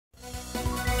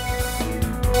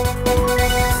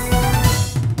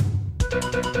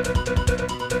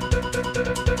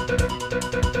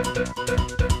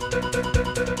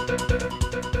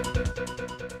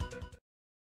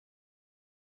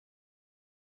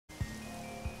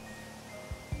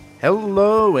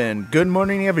Hello and good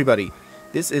morning everybody.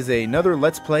 This is another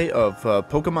Let's Play of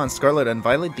Pokemon Scarlet and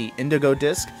Violet, the Indigo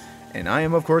disc, and I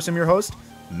am of course your host,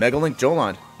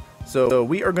 MegaLinkJoland. So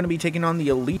we are going to be taking on the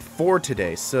Elite Four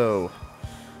today. So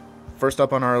first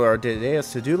up on our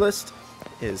today's to-do list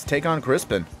is take on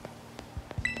Crispin.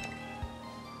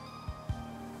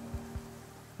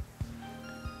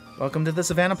 Welcome to the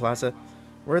Savannah Plaza.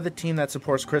 We're the team that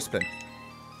supports Crispin.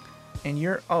 And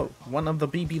you're, one of the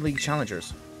BB League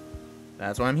challengers.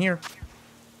 That's why I'm here.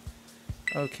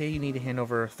 Okay, you need to hand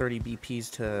over 30 BPs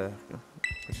to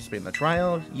participate in the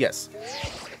trial. Yes.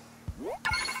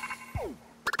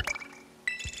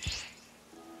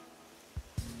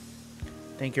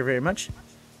 Thank you very much.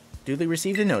 Duly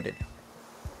received and noted.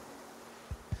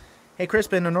 Hey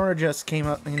Crispin, an order just came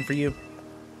up in for you.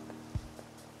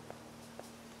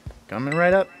 Coming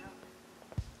right up.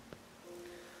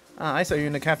 I saw you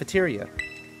in the cafeteria.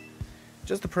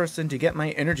 Just the person to get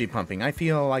my energy pumping. I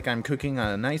feel like I'm cooking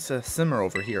a nice simmer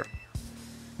over here.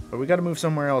 But we gotta move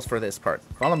somewhere else for this part.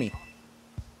 Follow me.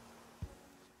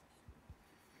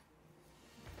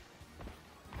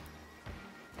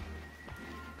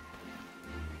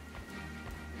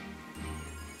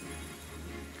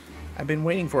 I've been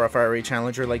waiting for a fiery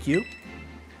challenger like you.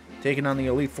 Taking on the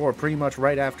Elite Four pretty much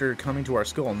right after coming to our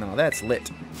school. Now that's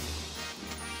lit.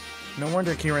 No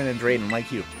wonder Kieran and Drayden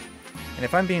like you. And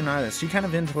if I'm being honest, you kind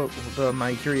of into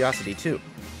my curiosity too.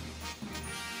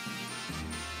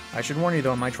 I should warn you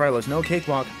though, my trial is no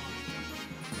cakewalk.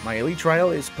 My elite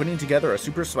trial is putting together a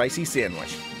super spicy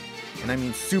sandwich. And I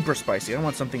mean super spicy. I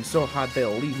want something so hot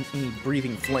they'll leave me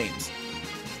breathing flames.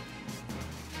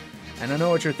 And I know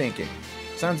what you're thinking.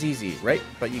 Sounds easy, right?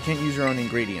 But you can't use your own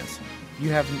ingredients. You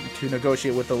have to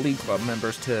negotiate with the League Club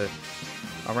members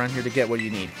around here to get what you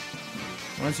need.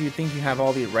 Once you think you have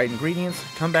all the right ingredients,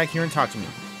 come back here and talk to me.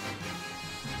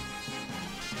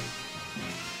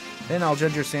 Then I'll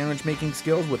judge your sandwich making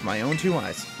skills with my own two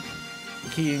eyes. The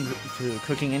key to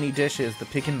cooking any dish is the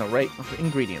picking the right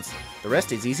ingredients. The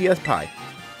rest is easy as pie.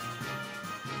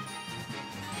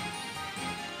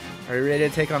 Are you ready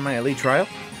to take on my elite trial?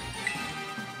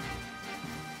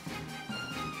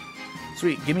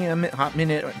 Sweet, give me a hot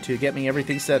minute to get me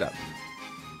everything set up.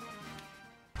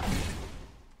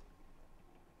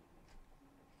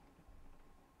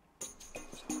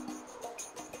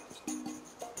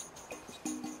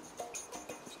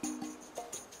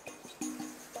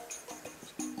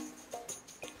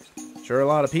 Sure, a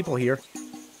lot of people here.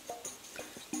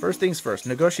 First things first,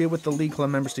 negotiate with the League Club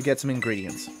members to get some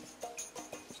ingredients.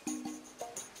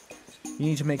 You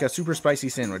need to make a super spicy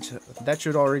sandwich. That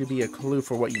should already be a clue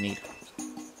for what you need.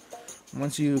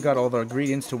 Once you got all the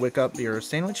ingredients to whip up your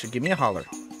sandwich, give me a holler.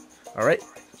 Alright,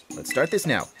 let's start this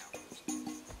now.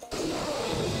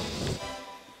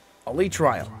 Elite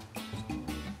trial.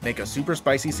 Make a super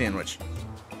spicy sandwich.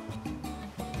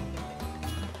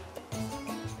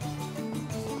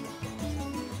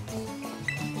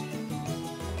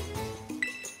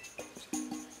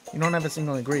 You don't have a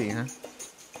single ingredient,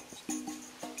 huh?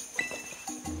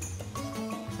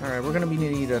 Alright, we're gonna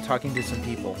be talking to some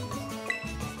people.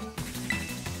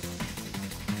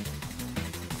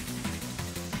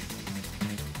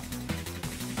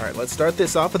 Alright, let's start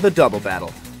this off with a double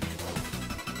battle.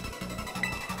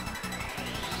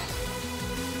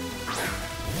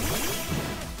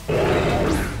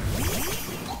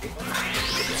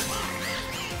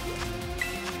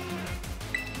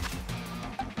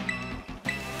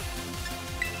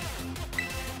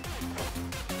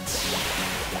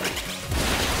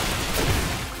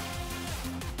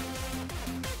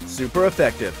 Super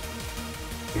effective.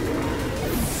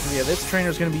 So yeah, this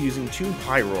trainer's going to be using two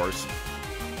Pyroars.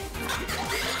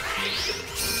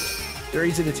 They're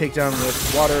easy to take down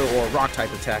with water or rock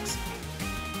type attacks.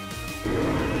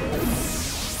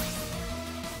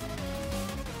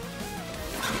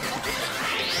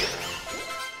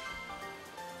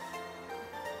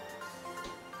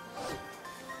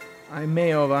 I may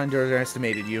have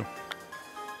underestimated you.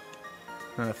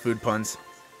 Food puns.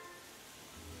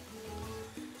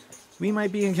 We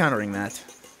might be encountering that.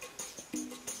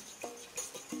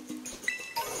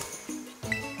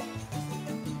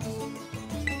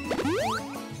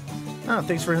 Oh,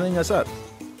 thanks for healing us up.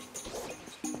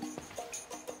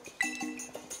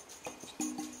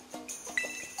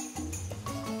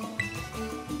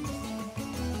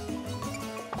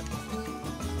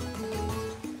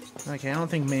 Okay, I don't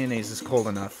think mayonnaise is cold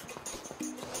enough.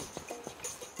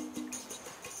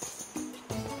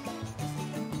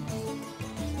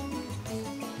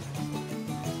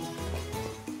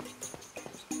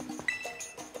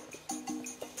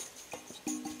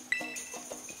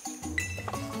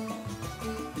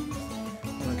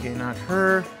 Okay, not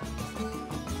her.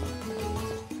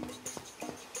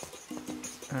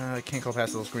 I can't go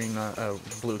past those green,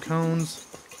 blue cones.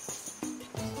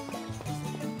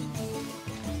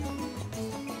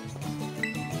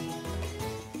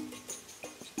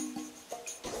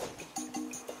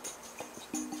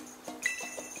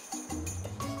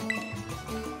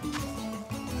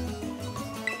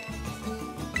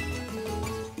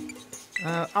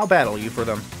 I'll battle you for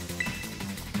them.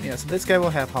 Yeah, so this guy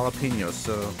will have jalapenos,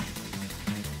 so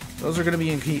those are going to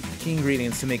be key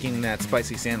ingredients to making that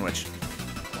spicy sandwich.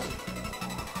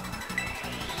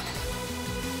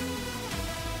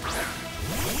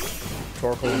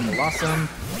 Torkoal and Blossom.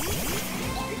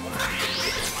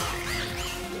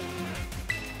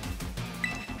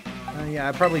 Yeah,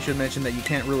 I probably should mention that you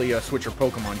can't really switch your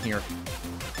Pokemon here.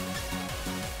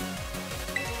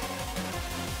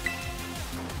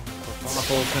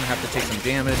 Waffle's gonna have to take some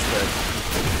damage, but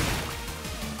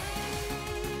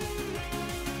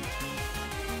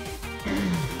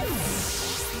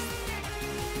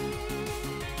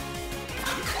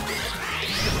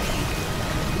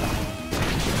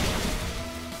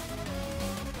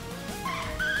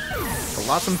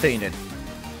Blossom fainted.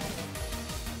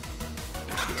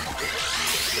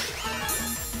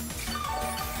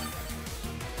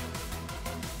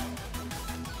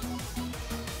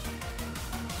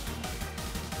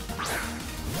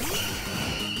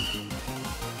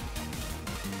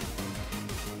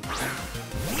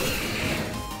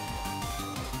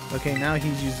 Okay, now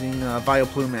he's using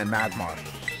Vileplume and Magmar.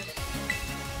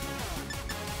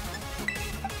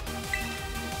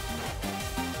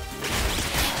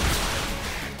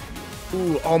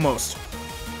 Ooh, almost.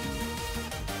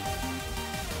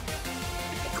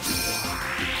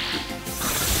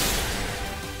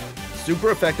 Super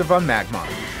effective on Magmar.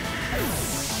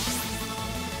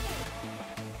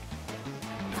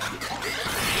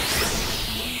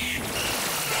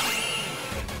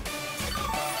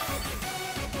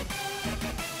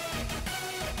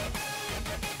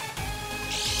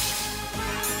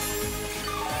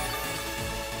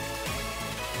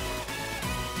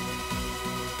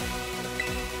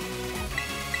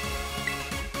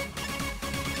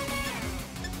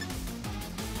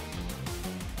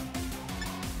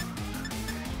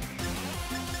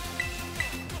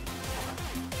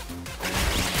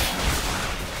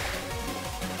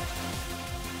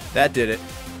 That did it.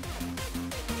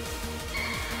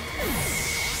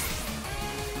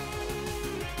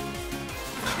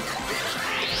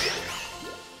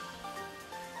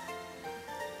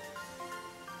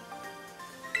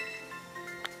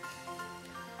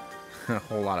 A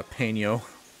whole lot of Peño.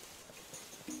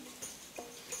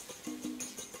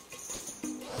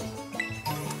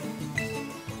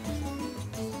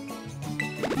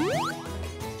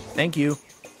 Thank you.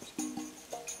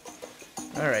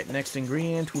 Alright, next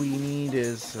ingredient we need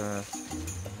is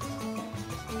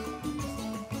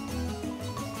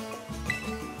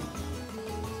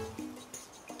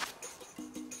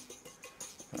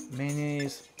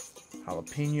mayonnaise,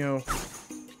 jalapeno,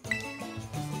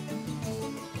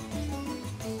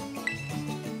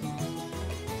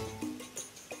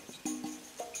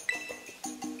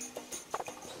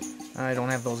 I don't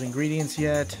have those ingredients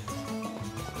yet.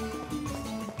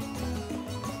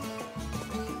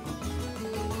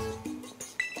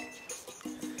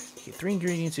 Okay, 3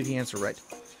 ingredients if you answer right.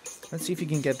 Let's see if you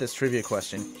can get this trivia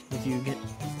question. If you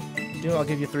do, I'll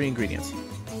give you 3 ingredients.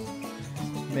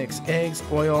 Mix eggs,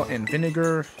 oil, and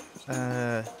vinegar.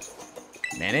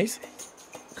 Mayonnaise?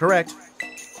 Correct.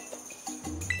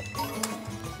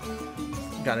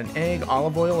 Got an egg,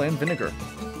 olive oil, and vinegar.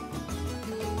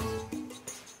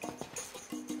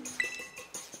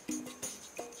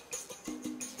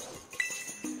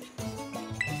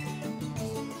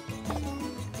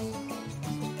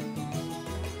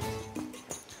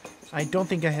 I don't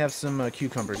think I have some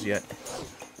cucumbers yet.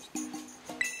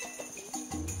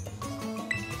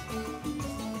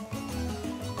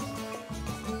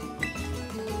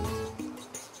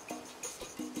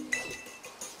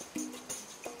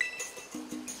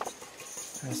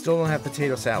 I still don't have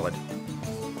potato salad.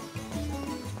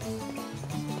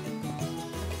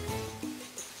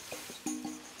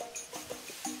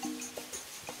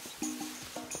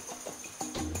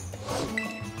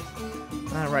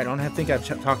 Alright, I don't think I've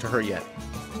talked to her yet.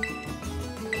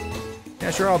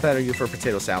 Yeah, sure, I'll batter you for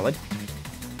potato salad.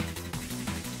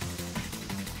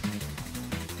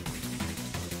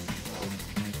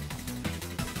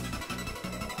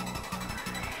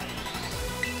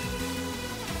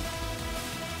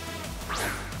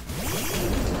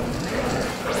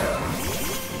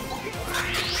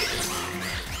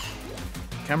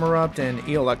 Camerupt and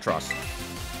Electros.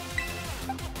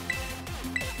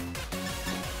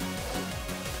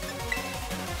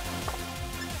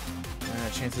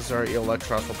 chances are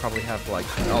Electros will probably have like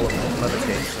all of them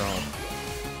levitate, so.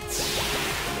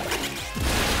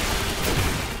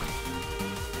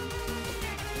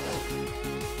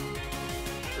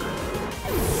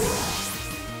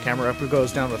 Camera upper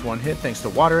goes down with one hit thanks to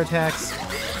water attacks.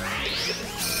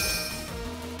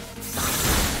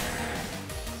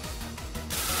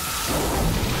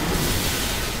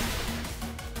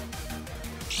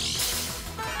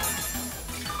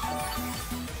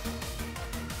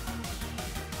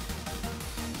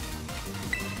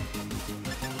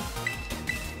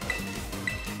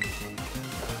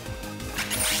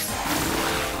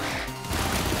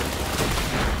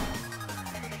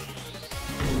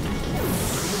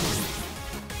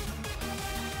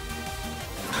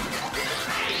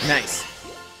 Nice.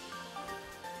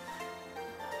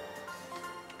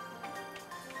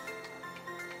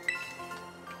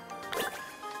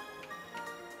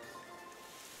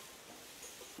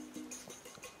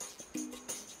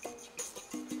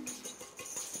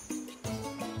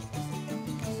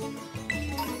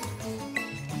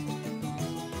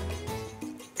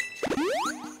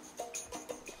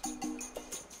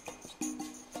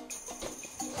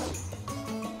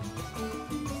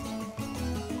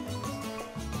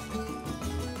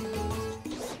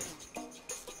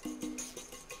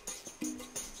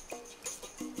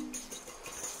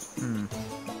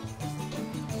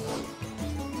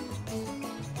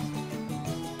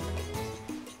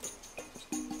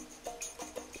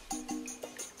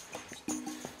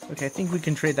 Okay, I think we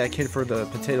can trade that kid for the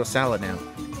potato salad now.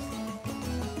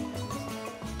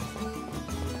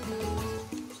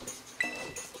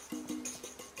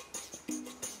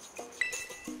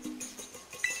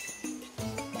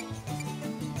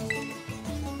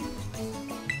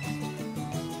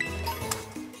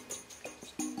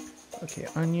 Okay,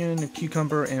 onion,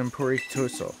 cucumber, and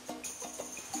burritoso.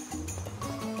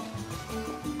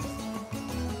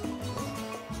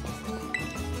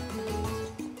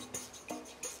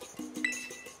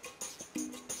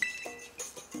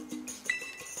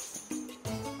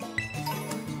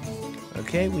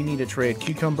 Okay, we need to trade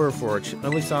cucumber for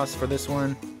chili sauce for this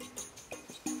one.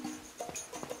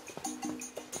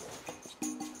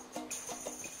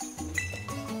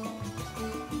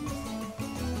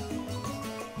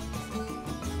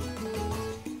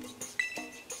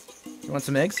 You want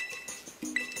some eggs?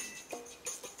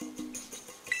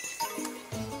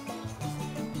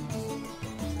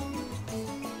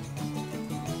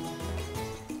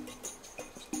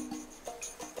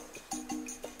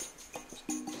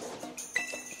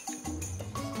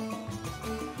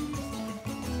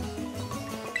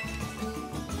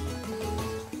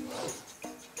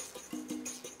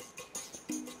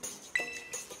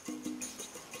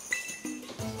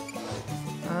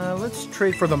 Let's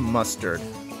trade for the mustard.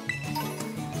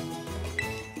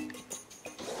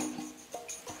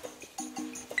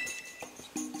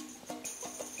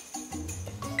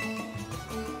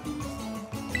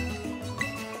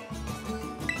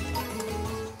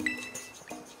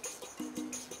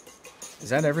 Is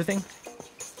that everything?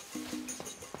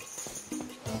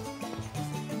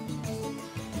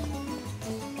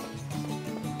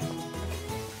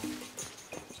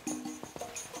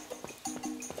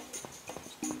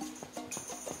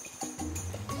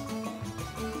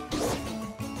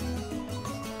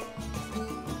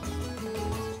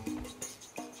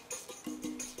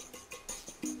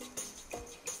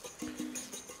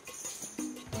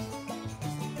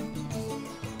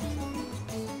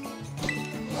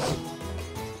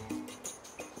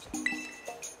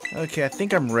 Okay, I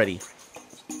think I'm ready.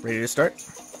 Ready to start?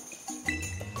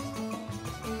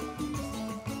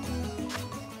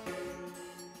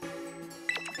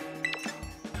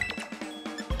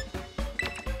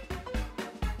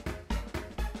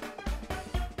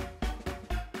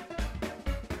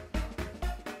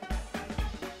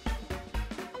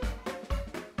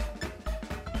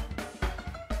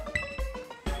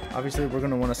 Obviously, we're going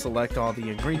to want to select all the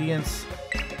ingredients.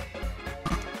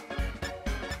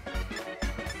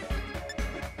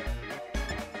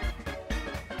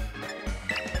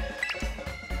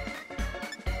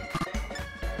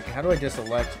 How do I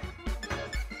deselect?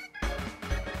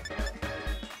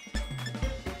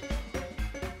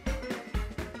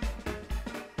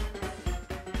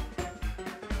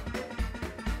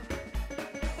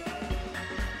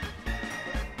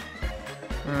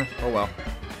 Oh well.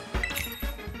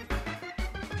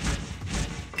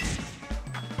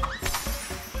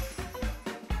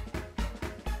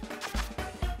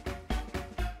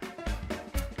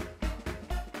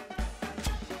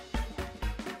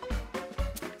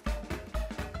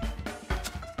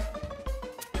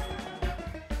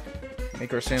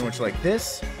 Make our sandwich like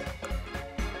this.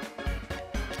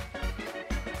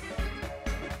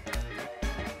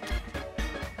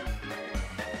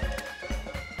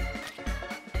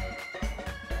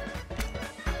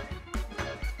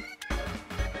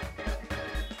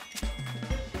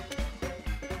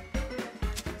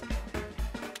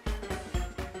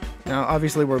 Now,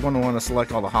 obviously, we're going to want to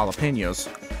select all the jalapenos.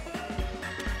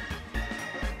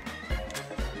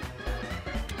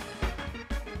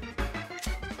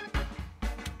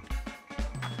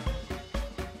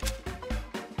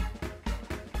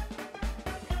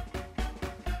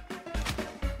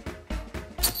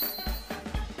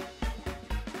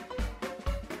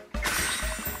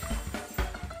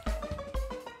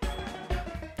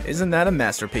 Isn't that a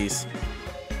masterpiece?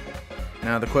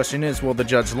 Now the question is, will the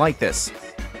judge like this?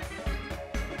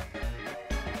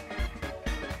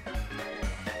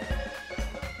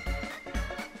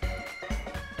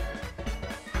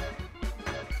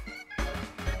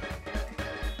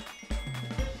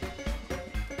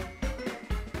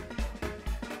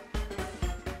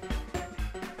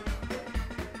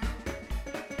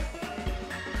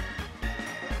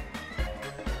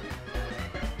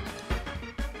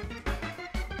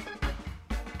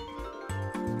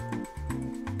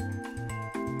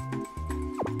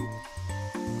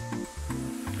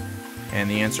 And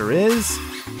the answer is...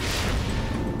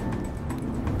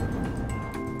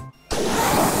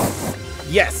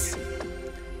 yes!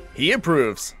 He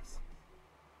approves.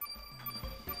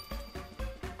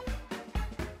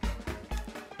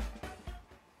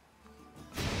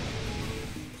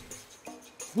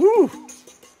 Woo!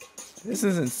 This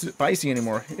isn't spicy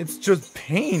anymore. It's just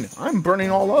pain. I'm burning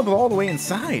all up all the way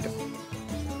inside.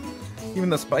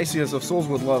 Even the spiciest of souls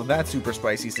would love that super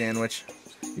spicy sandwich.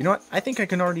 You know what? I think I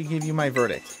can already give you my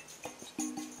verdict.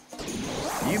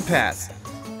 You pass.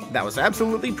 That was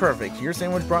absolutely perfect. Your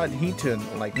sandwich brought heat to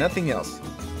like nothing else.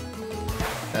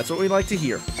 That's what we like to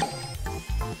hear.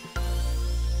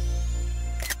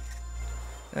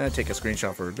 Take a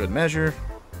screenshot for good measure.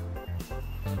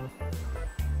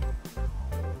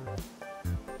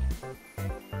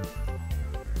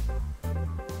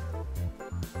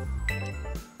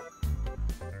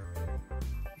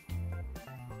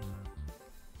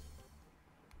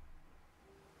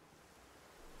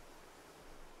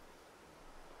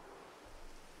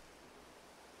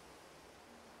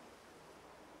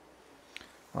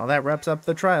 Well, that wraps up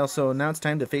the trial, so now it's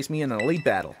time to face me in an elite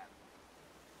battle.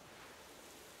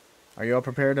 Are you all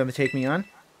prepared to take me on?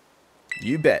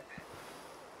 You bet.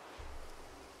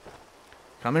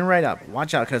 Coming right up.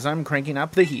 Watch out, because I'm cranking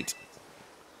up the heat.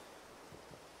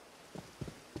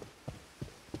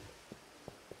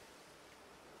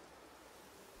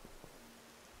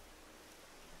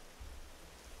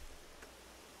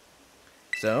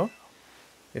 So,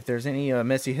 if there's any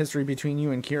messy history between you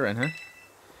and Kieran, huh?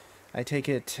 I take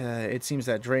it, it seems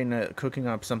that Drayna cooking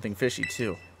up something fishy,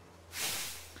 too.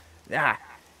 Ah,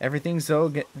 everything's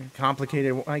so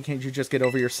complicated. Why can't you just get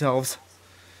over yourselves?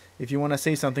 If you want to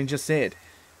say something, just say it.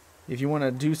 If you want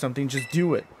to do something, just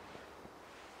do it.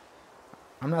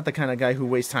 I'm not the kind of guy who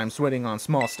wastes time sweating on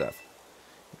small stuff.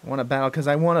 I want to battle because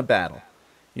I want to battle.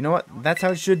 You know what? That's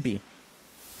how it should be.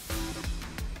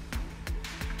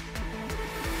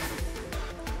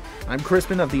 I'm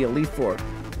Crispin of the Elite Four.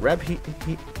 Rep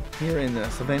here in the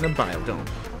Savannah Biodome.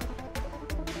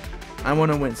 I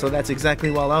want to win, so that's exactly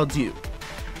what I'll do.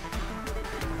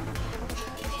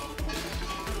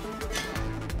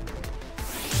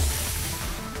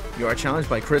 You are challenged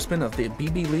by Crispin of the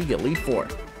BB League Elite Four.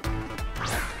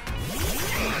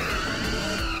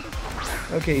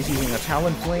 Okay, he's using a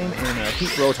Talon Flame and a Heat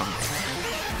Rotom.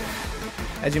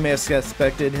 As you may have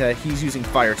suspected, he's using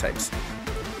fire types.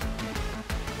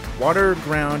 Water,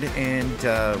 ground, and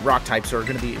rock types are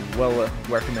going to be well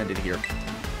recommended here.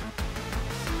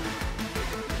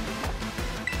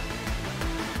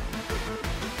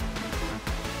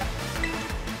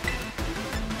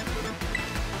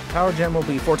 Power Gem will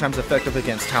be 4 times effective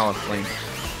against Talon Flame.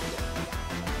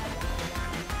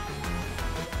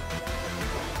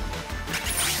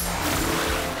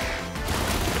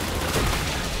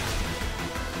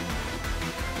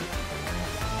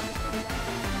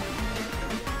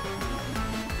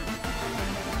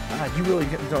 You really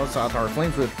get those out our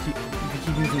flames with if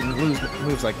you keep using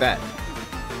moves like that.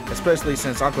 Especially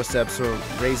since Aqua Steps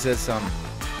raises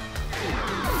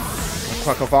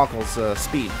Quackavocal's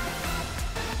speed.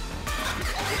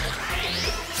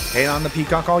 Hate on the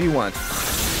peacock all you want.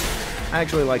 I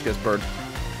actually like this bird.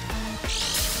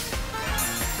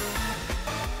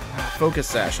 Focus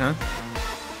Sash, huh?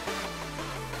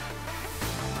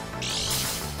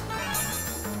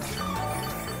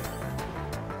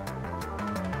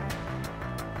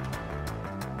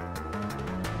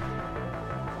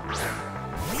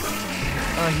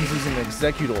 He's using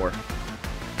Executor.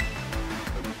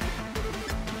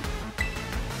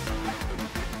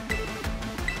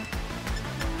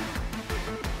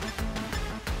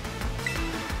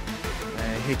 I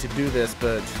hate to do this,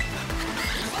 but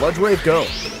Sludge Wave, go!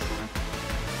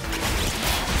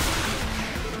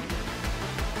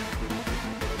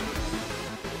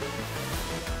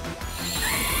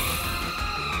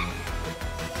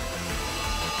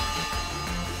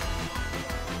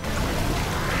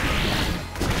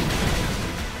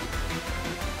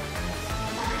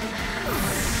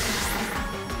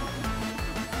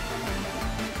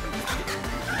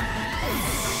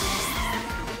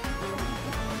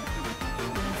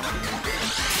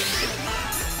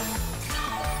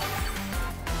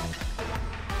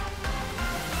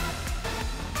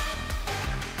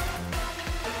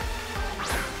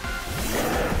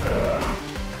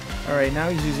 Alright, now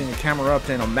he's using a camera up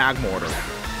and a mag mortar.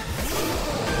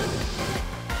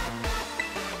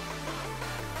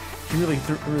 He really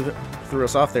threw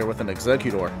us off there with an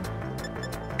executor.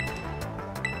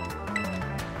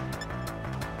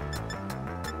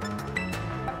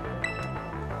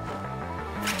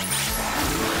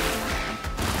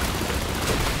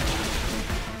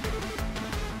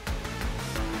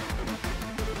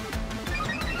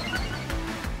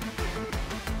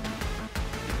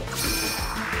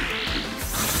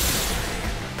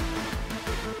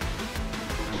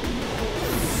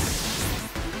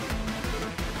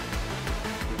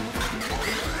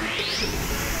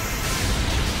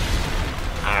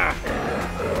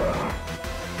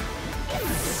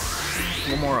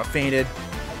 Gamora fainted.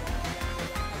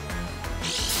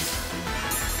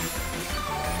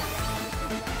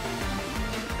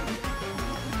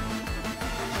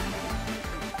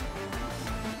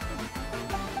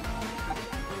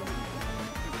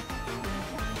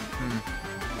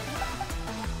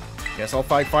 Guess I'll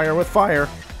fight fire with fire.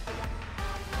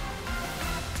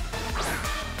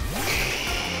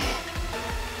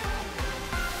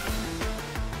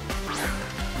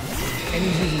 And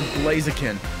he's using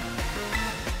Blaziken.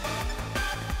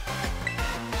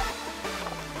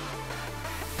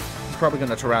 He's probably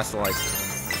gonna terrestrialize.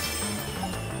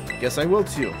 Guess I will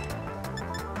too.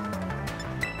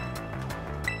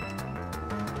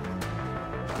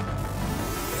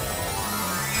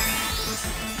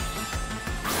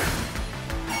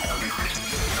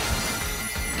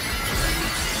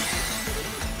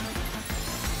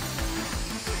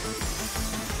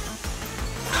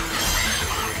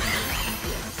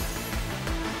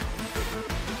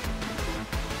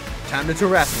 Time to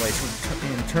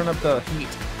terrestrialize and turn up the heat.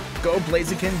 Go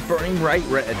Blaziken, burning bright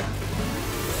red.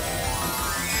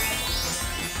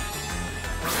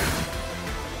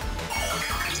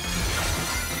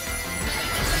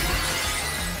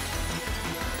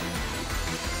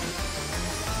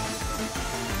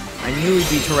 I knew he'd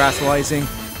be terrestrializing.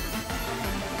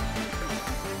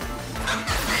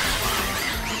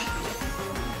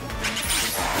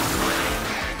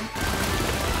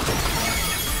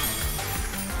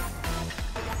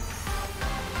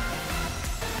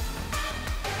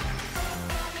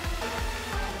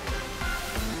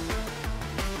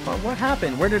 What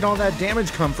happened? Where did all that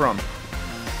damage come from?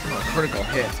 Oh, critical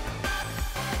hit.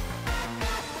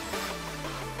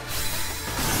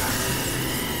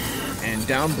 And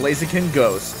down Blaziken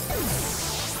goes.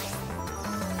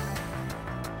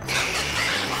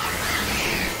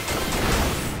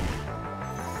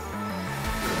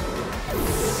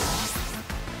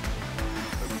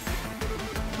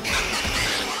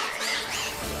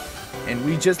 And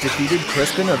we just defeated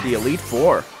Crispin of the Elite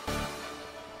Four.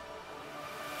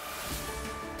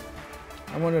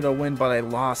 I wanted to win, but I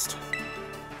lost.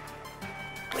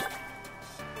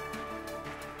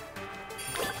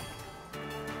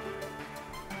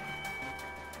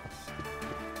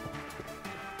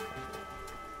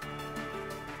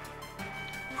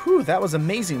 Whew, that was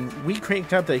amazing. We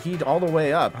cranked up the heat all the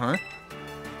way up, huh?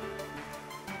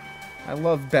 I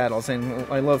love battles and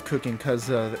I love cooking because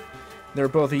they're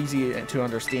both easy to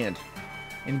understand.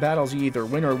 In battles, you either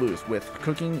win or lose. With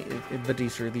cooking, the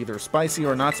dishes are either spicy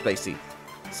or not spicy.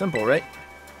 Simple, right?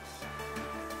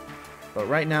 But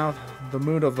right now, the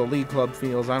mood of the League Club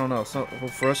feels, I don't know, so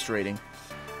frustrating.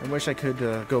 I wish I could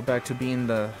go back to being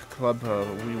the club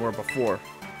we were before.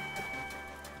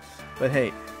 But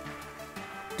hey,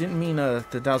 didn't mean to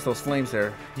douse those flames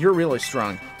there. You're really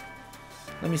strong.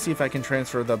 Let me see if I can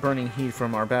transfer the burning heat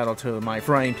from our battle to my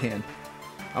frying pan.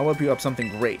 I'll whip you up something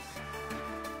great.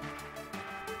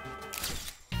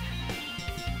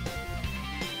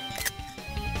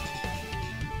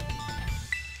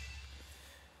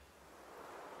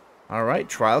 Alright,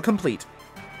 trial complete.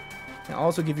 I'll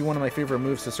also give you one of my favorite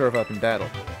moves to serve up in battle.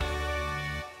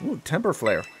 Ooh, Temper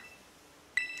Flare.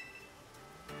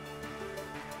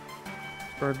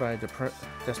 Spurred by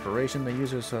desperation, the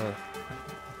user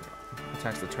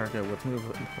attacks the target with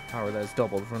move power that is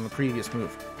doubled from the previous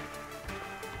move.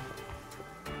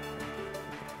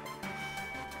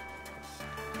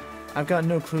 I've got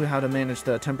no clue how to manage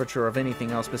the temperature of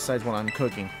anything else besides when I'm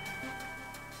cooking.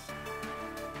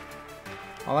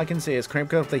 All I can say is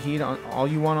crank up the heat on all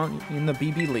you want in the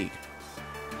BB League.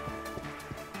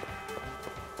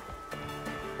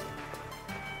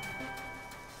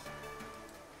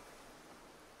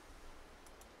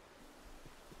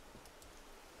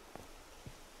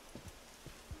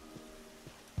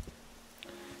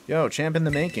 Yo, champ in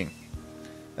the making.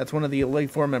 That's one of the Elite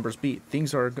Four members beat.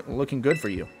 Things are looking good for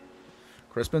you.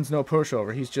 Crispin's no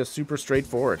pushover. He's just super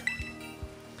straightforward.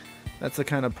 That's the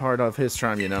kind of part of his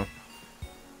charm, you know.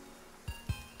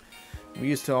 We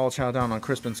used to all chow down on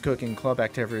Crispin's cooking club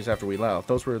activities after we left.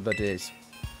 Those were the days.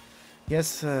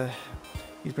 Yes,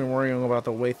 he's been worrying about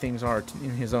the way things are in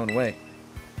his own way.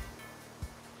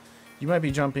 You might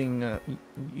be jumping...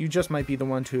 you just might be the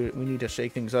one we need to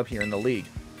shake things up here in the league.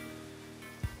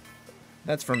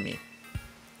 That's from me.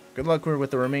 Good luck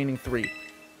with the remaining 3.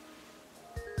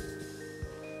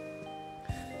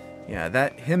 Yeah,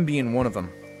 him being one of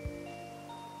them.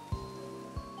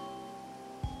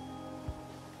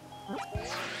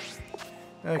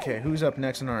 Okay, who's up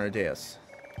next on our dais?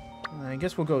 I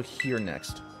guess we'll go here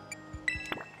next.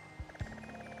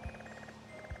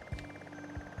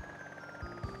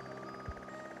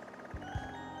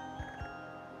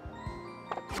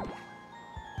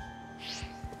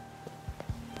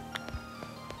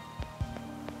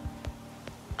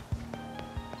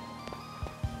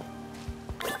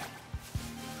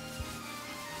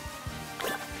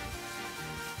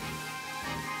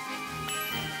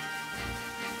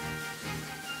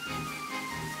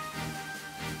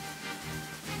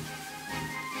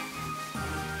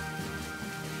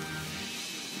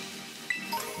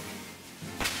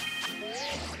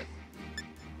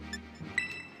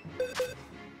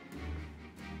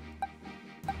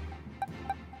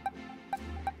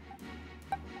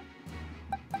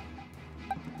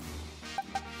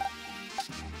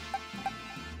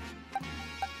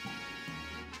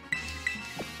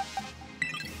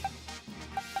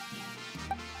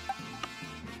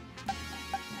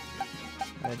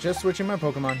 Just switching my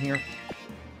Pokemon here.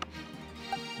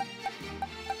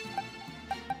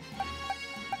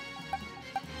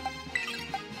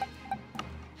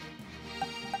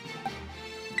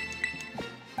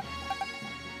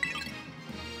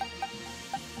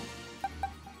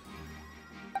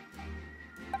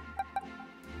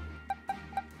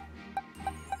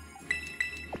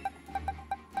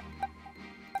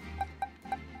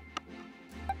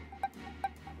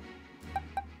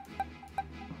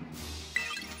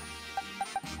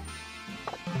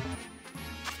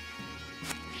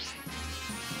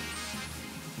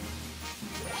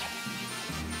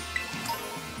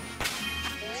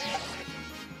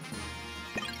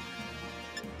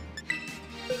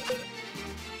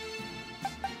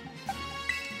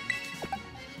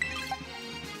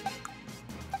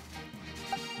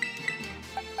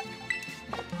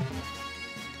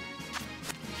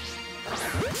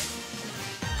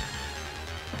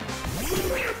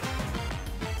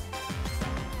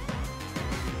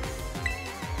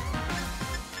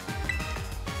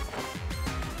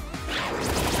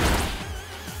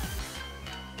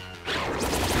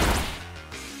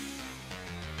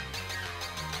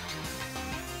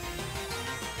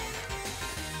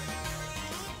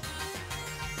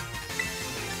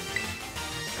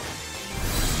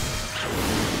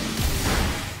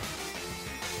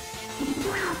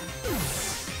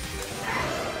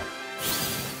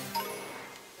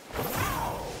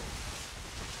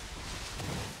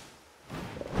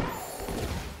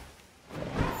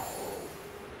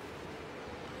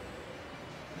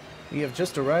 We have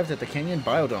just arrived at the Canyon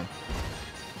Biodome.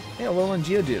 Hey, Alolan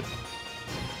Geodude.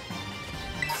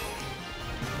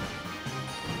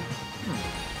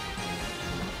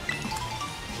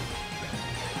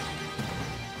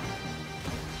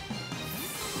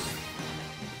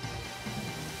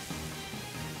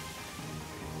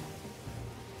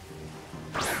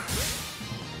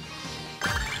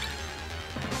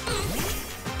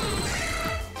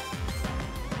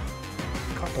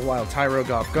 Caught the wild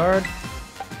Tyrogue off guard.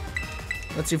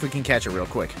 Let's see if we can catch it real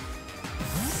quick.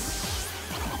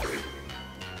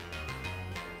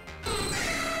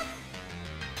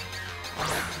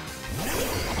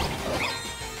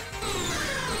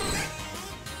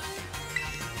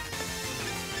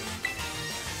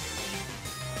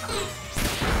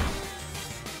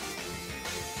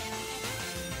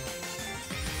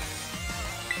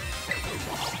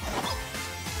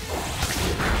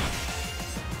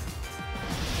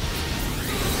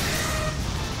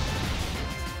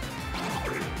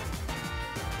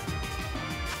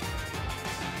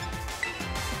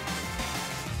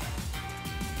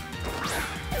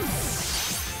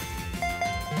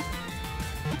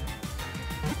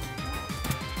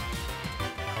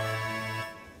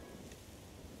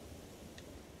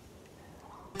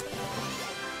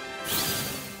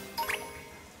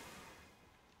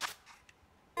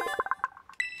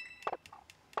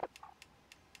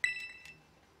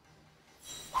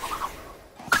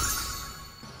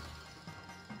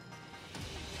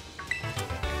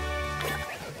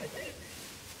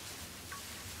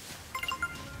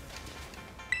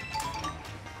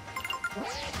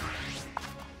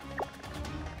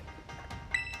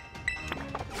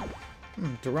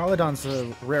 Duraludon's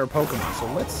a rare Pokemon, so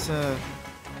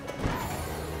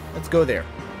let's go there.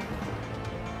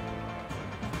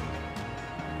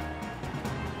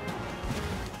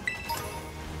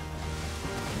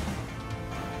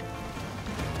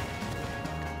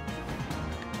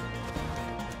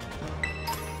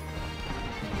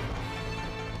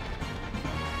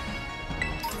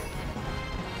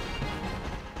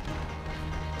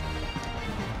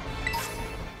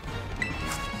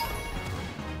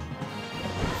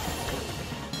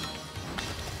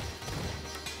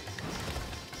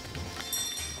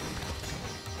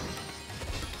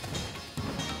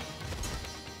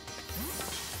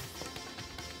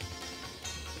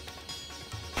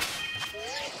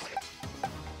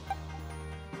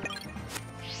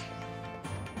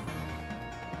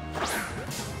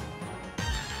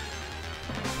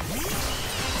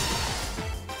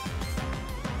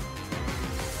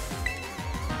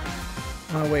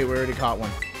 Oh wait, we already caught one.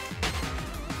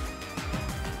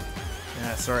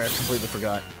 Yeah, sorry, I completely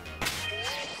forgot.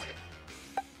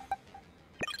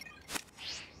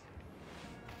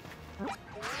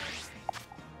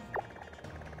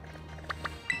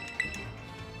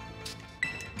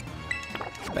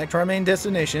 Back to our main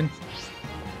destination.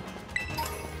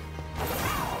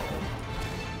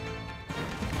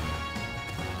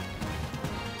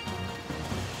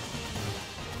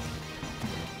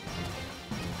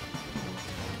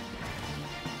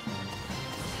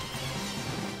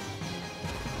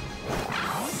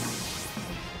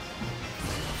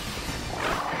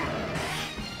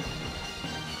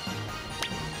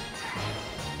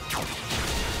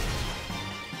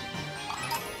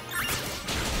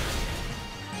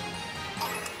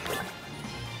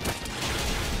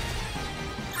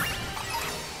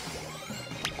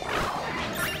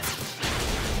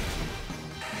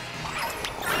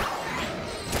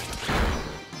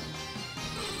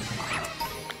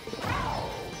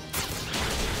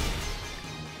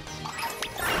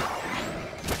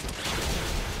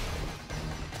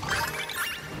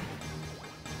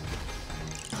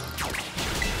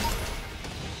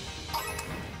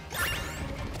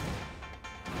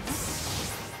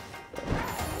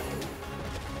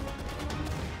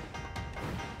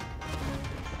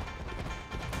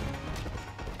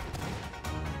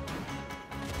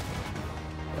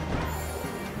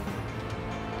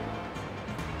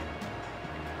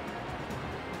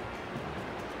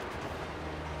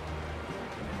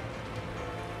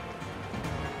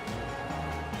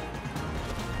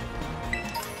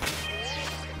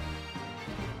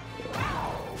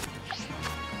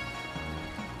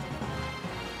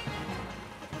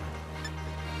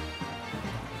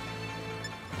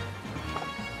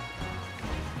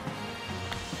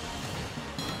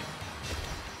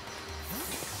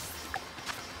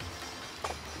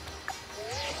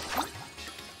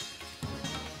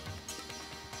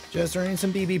 Just earning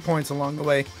some BB points along the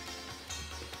way.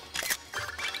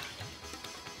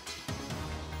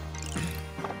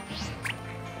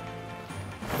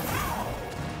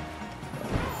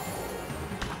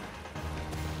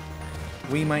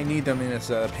 We might need them as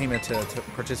a payment to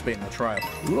participate in the trial.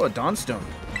 Ooh, a Dawnstone.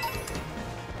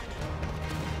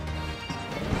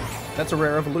 That's a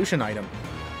rare evolution item.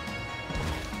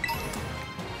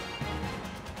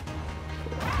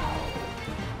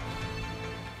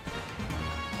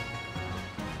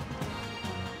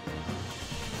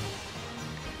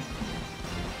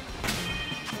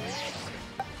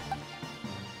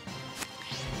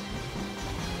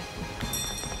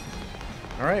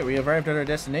 Alright, we arrived at our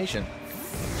destination.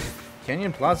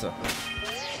 Canyon Plaza.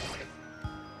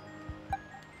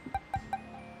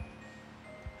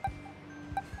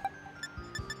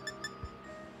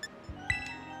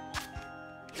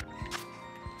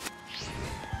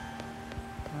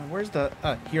 Where's the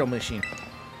hero machine?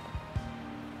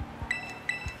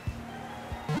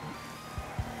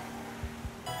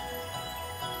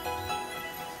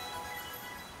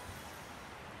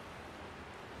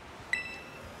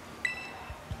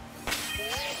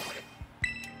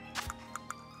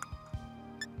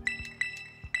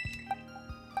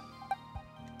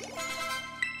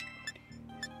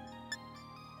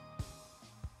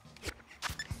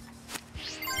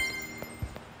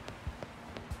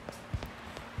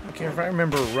 Okay, if I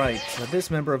remember right,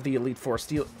 this member of the Elite Four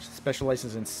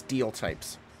specializes in steel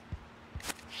types.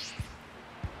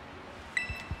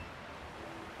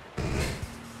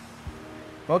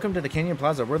 Welcome to the Canyon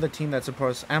Plaza. We're the team that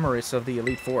supports Amoris of the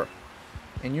Elite Four.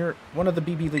 And you're one of the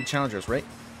BB League challengers, right?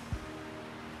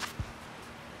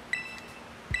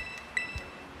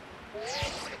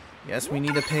 Yes, we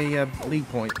need to pay league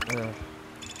point,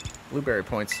 blueberry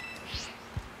points.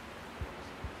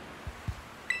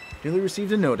 Duly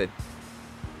received and noted.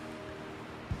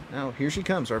 Now, here she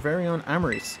comes, our very own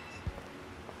Amaris.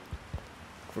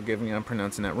 Forgive me, I'm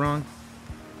pronouncing that wrong.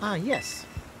 Ah, yes.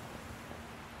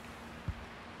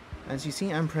 As you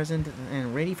see, I'm present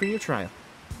and ready for your trial.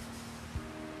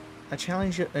 A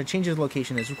change of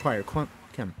location is required.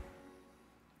 Come.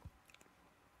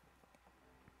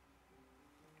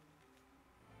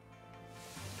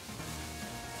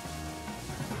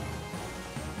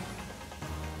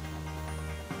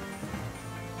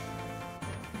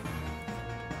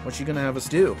 What's she gonna have us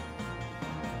do?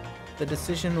 The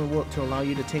decision to allow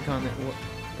you to take on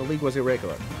the League was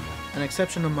irregular. An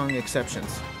exception among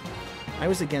exceptions. I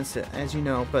was against it, as you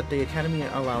know, but the Academy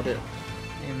allowed it,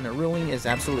 and the ruling is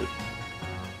absolute.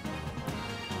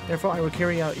 Therefore, I will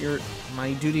carry out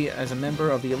my duty as a member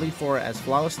of the Elite Four as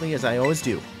flawlessly as I always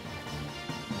do.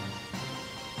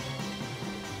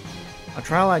 A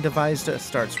trial I devised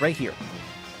starts right here.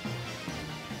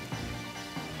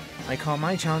 I call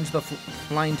my challenge the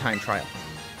Flying Time Trial.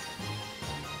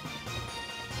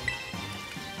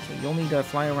 So you'll need to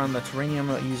fly around the terrarium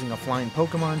using a flying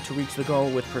Pokemon to reach the goal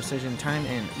with precision time,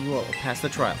 and you will pass the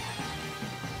trial.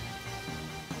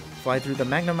 Fly through the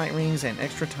Magnemite rings, and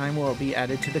extra time will be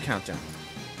added to the countdown.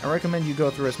 I recommend you go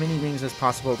through as many rings as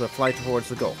possible to fly towards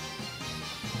the goal.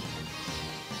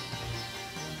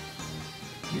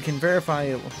 You can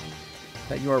verify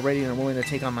that you are ready and willing to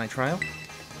take on my trial?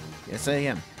 Yes, I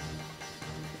am.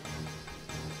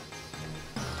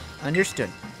 Understood.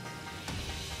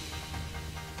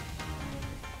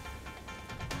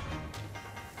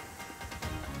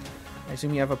 I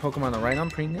assume you have a Pokemon to ride on.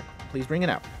 Please bring it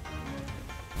out.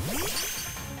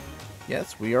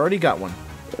 Yes, we already got one.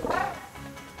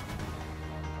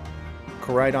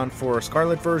 Koraidon for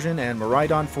Scarlet version and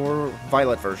Miraidon for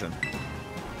Violet version.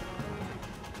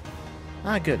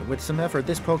 Ah, good. With some effort,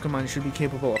 this Pokemon should be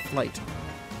capable of flight.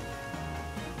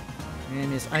 Your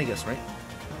name is Igus, right?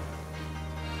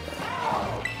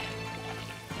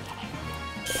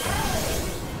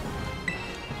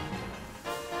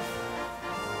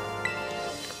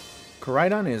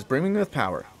 Koraidon is brimming with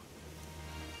power.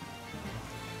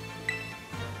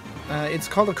 It's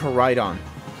called a Koraidon,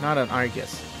 not an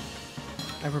Igus.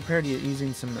 I prepared it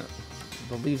using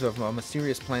the leaves of a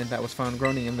mysterious plant that was found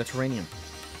growing in the terrarium.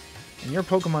 And your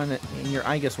Pokemon and your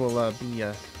Igus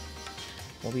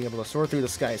will be able to soar through the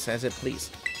skies as it please.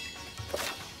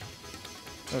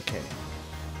 Okay,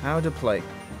 how to play.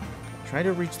 Try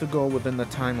to reach the goal within the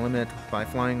time limit by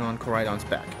flying on Koraidon's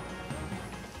back.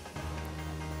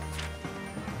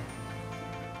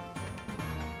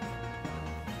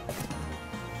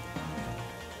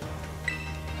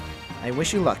 I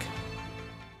wish you luck.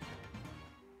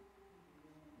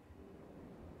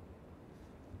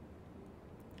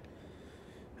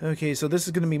 Okay, so this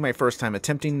is going to be my first time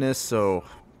attempting this, so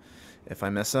if I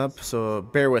mess up, so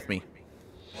bear with me.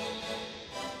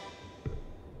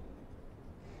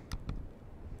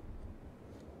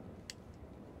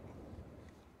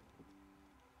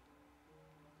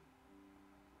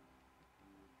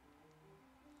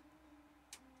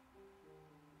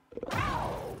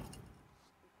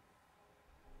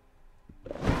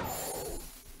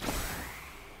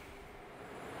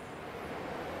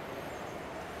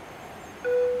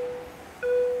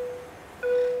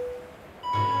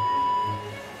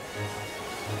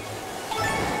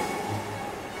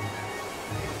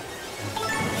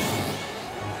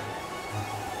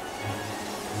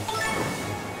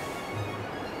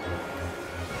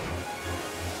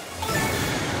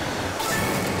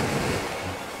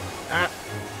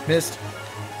 Missed.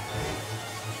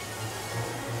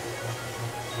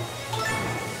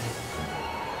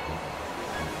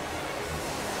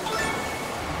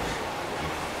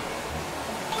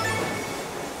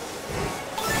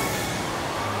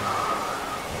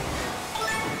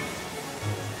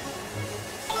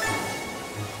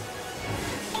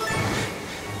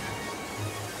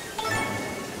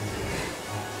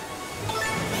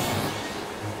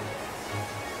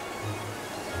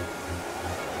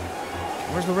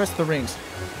 Where's the rest of the rings?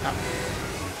 Ah.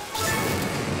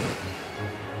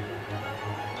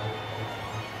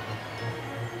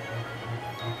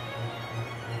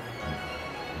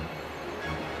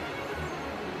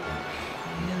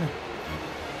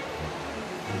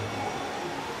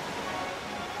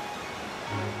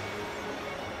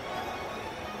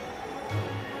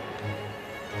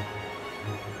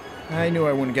 I knew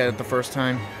I wouldn't get it the first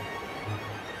time.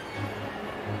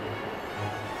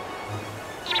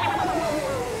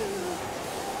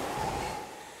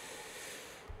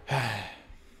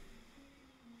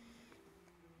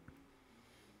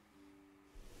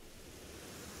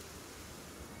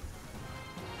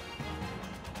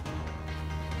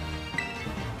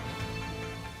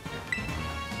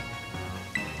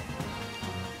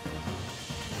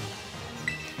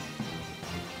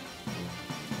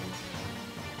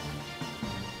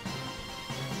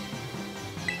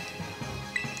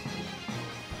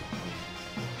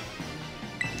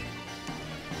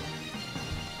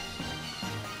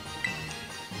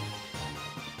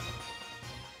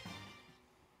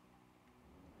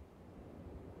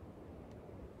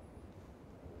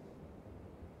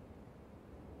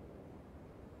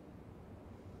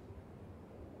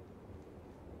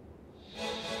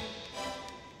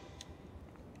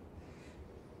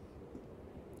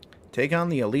 Take on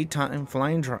the elite time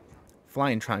flying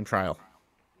time trial.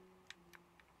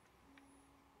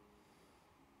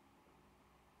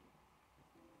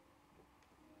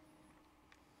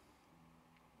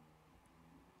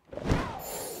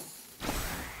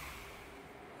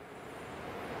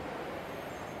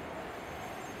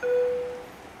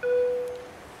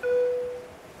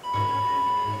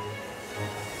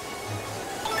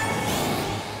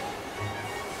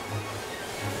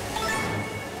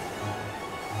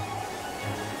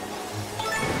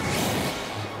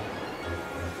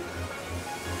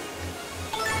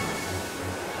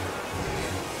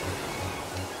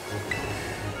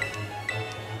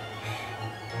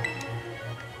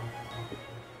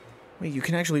 Wait, you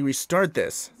can actually restart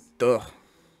this. Duh.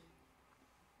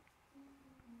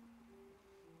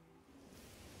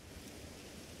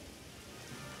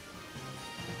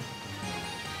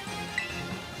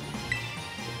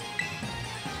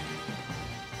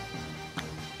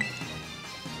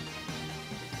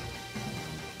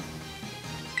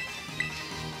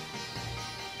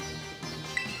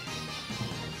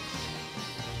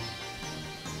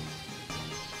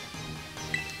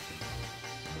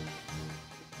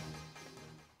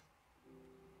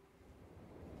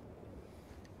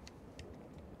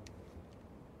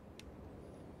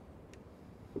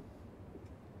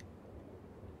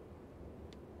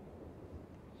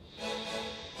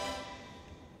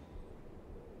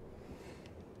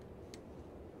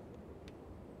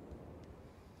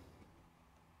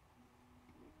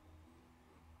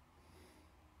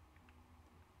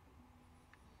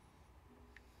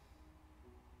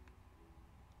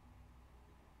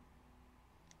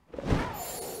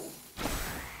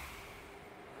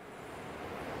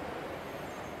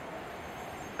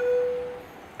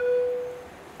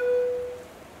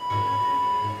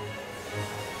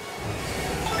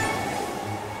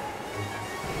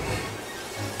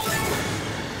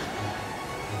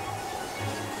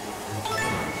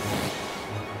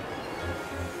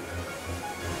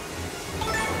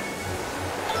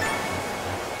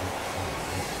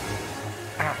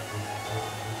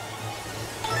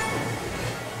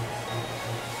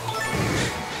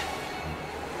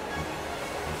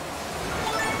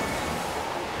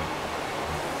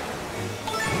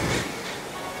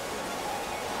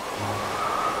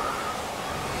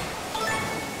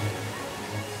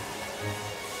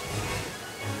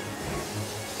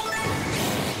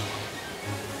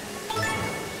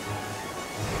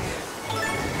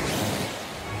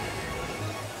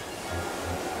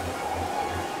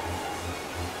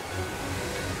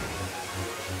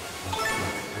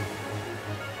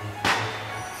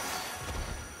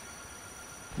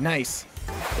 Nice.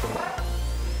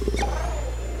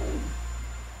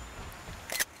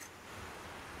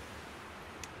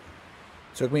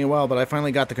 Took me a while, but I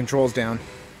finally got the controls down.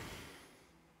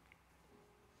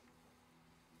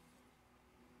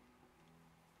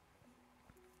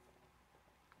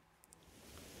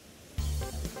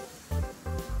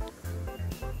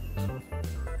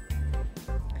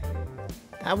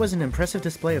 That was an impressive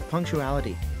display of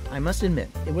punctuality. I must admit,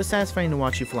 it was satisfying to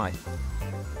watch you fly.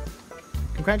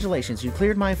 Congratulations, you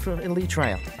cleared my elite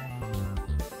trial.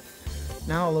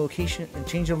 Now a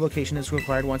change of location is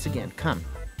required once again. Come.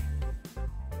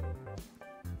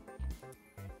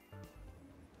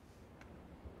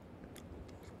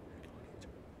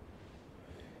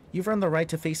 You've earned the right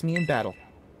to face me in battle.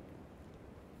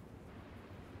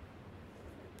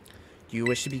 Do you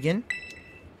wish to begin?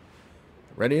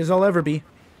 Ready as I'll ever be.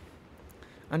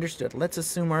 Understood. Let's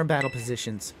assume our battle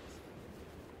positions.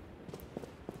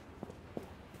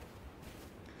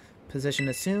 Position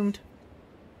assumed.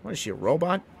 What is she, a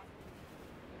robot?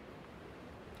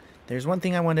 There's one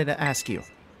thing I wanted to ask you.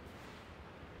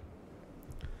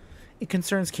 It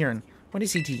concerns Kieran. What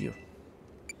is he to you?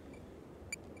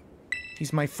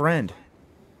 He's my friend.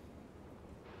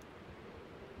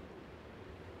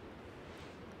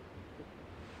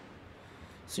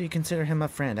 So you consider him a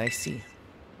friend, I see.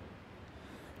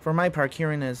 For my part,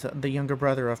 Kieran is the younger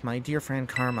brother of my dear friend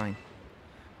Carmine.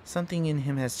 Something in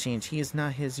him has changed. He is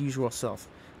not his usual self.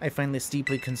 I find this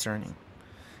deeply concerning.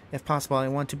 If possible, I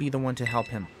want to be the one to help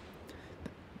him.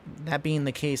 That being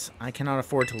the case, I cannot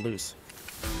afford to lose.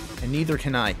 And neither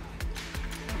can I.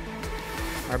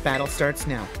 Our battle starts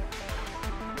now.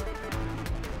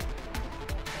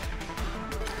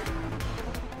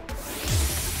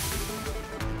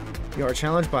 You are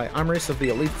challenged by Amris of the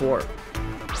Elite Four.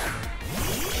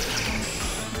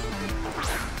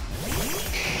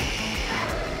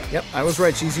 Yep, I was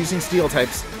right. She's using steel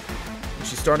types.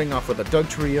 She's starting off with a Doug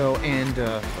Trio and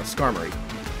a Skarmory.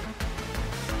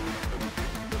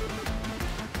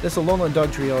 This Alolan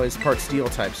Doug Trio is part steel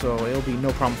type, so it'll be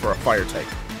no problem for a fire type.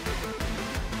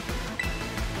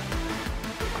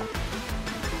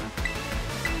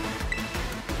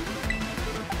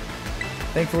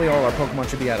 Thankfully, all our Pokemon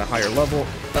should be at a higher level.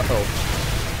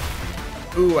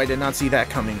 Uh-oh. Ooh, I did not see that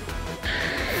coming.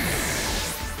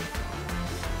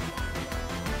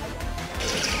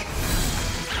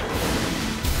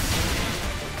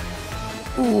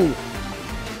 Ooh.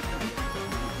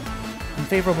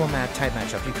 Unfavorable type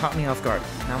matchup. You caught me off guard.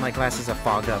 Now my glasses are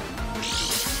fogged up.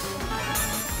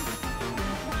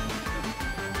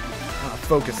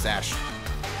 Focus Sash.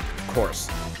 Of course.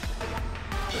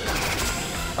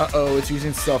 Uh-oh, it's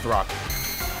using Stealth Rock.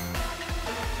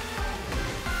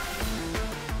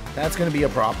 That's gonna be a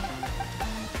problem.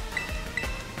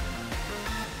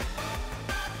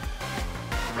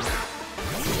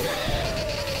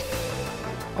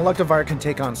 Electivire can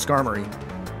take on Skarmory.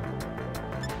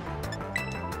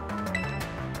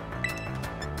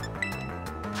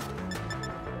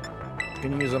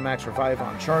 Gonna use a Max Revive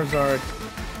on Charizard.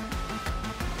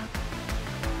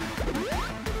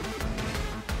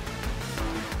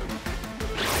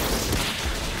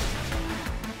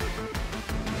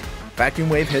 Vacuum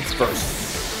Wave hits first.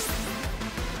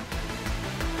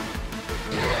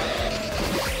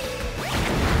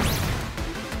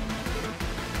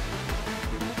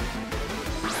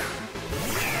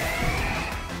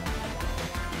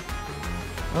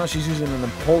 Oh, she's using an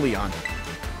Empoleon.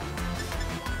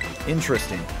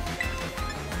 Interesting.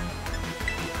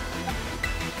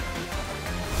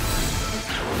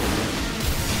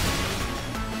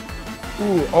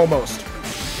 Ooh, almost.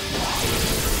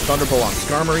 Thunderbolt on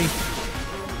Skarmory.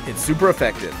 It's super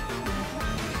effective.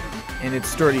 And its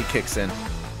Sturdy kicks in.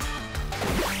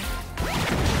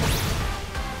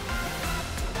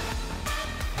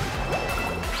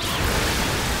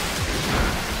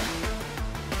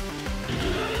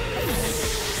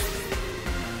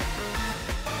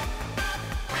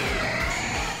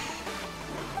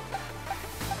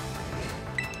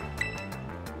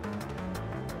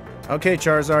 Okay,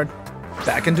 Charizard.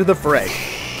 Back into the fray.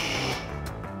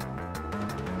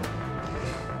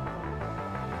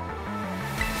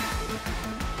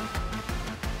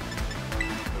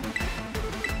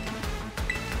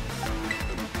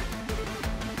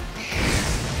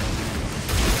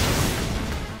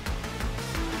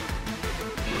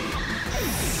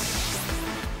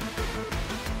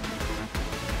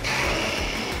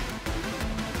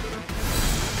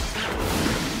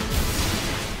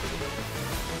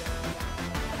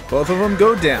 Both of them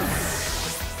go down.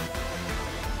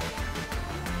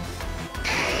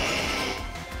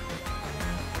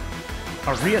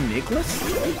 A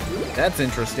Rheaniclus? That's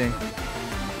interesting.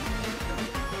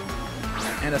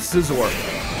 And a Scizor.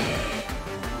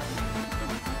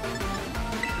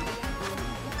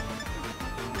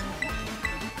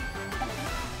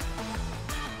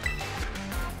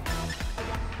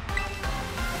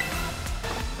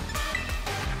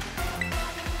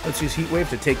 Let's use Heat Wave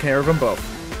to take care of them both.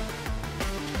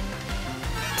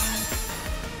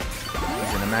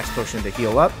 Using a Max Potion to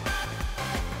heal up.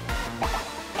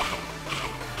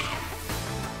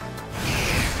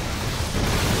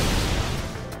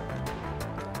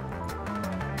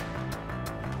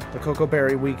 The Cocoa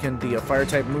Berry weakened the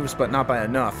Fire-type moves, but not by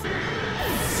enough.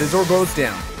 Scizor goes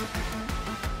down.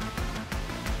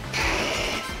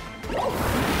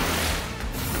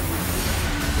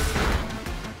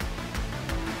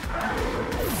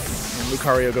 And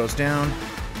Lucario goes down.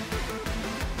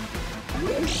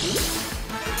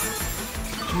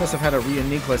 She must have had a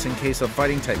Rheaniclus in case of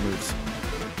fighting-type moves.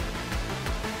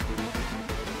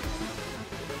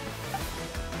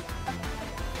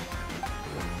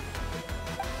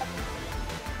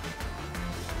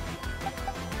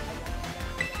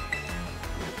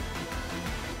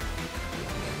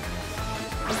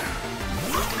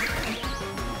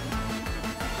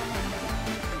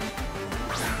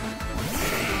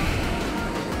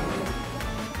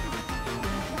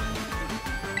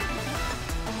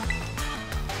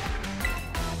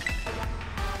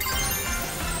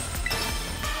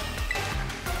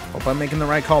 Hope I'm making the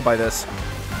right call by this.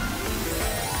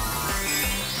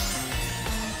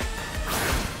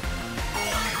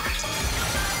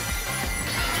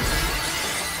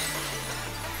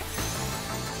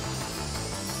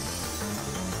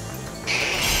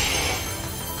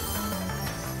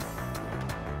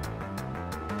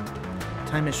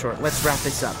 Time is short. Let's wrap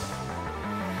this up.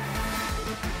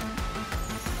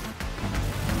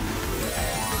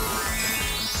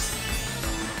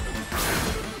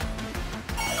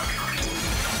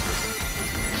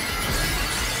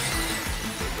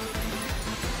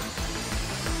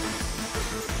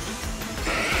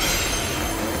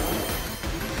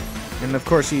 And of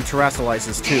course he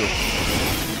terrestrializes too.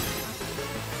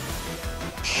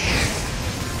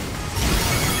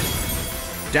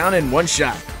 Down in one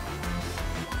shot.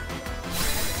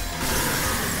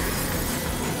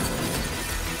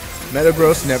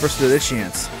 Metagross never stood a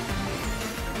chance.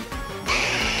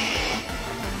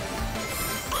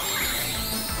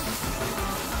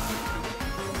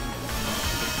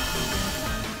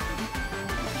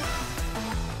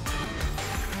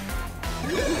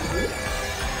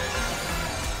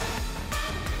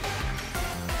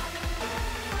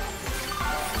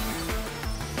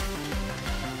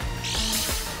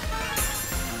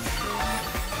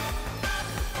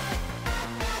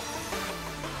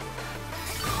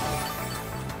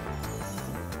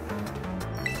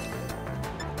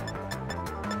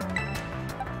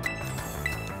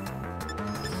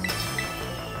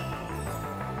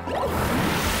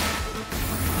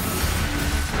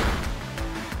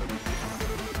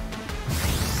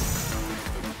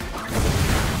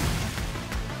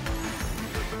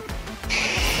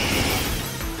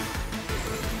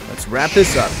 Let's wrap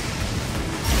this up.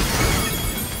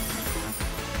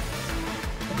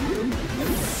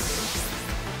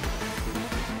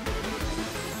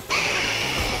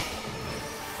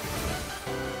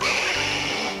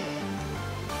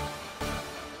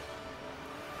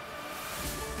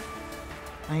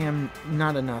 I am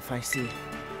not enough, I see.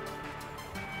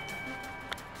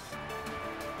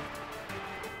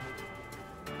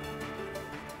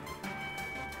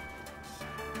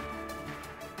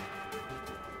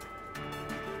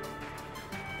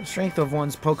 The strength of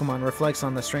one's Pokemon reflects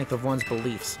on the strength of one's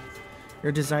beliefs.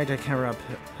 Your desire to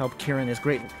help Kieran is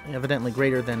evidently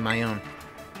greater than my own.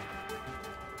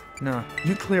 No,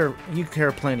 you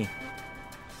care plenty.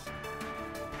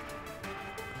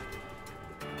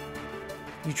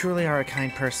 You truly are a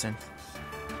kind person.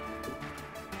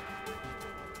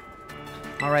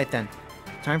 Alright then.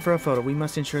 Time for a photo. We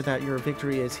must ensure that your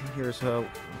victory is here so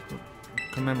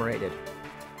commemorated.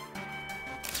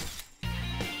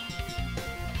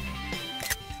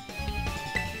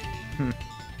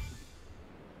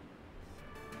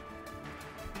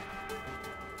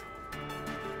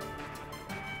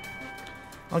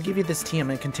 I'll give you this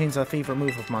TM. It contains a favorite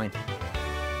move of mine.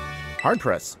 Hard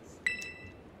press.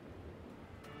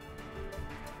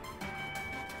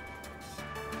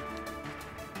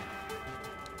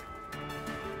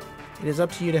 It is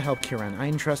up to you to help Kieran. I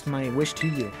entrust my wish to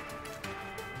you.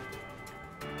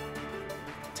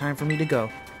 Time for me to go.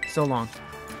 So long.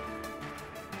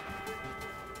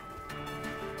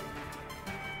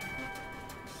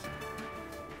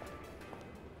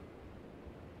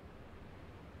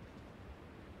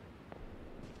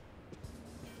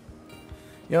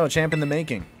 Yo, champ in the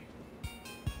making.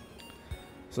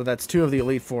 So that's 2 of the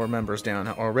Elite Four members down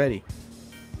already.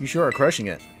 You sure are crushing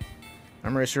it.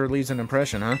 Armor sure leaves an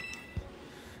impression, huh?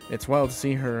 It's wild to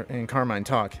see her and Carmine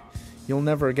talk. You'll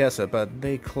never guess it, but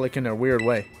they click in a weird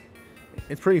way.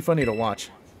 It's pretty funny to watch.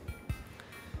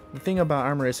 The thing about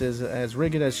Armorous is, as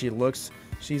rigid as she looks,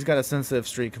 she's got a sensitive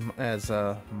streak as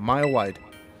a mile wide.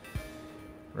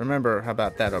 Remember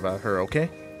about that about her, okay?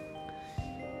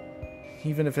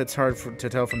 Even if it's hard to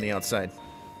tell from the outside.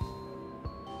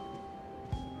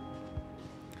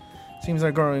 Seems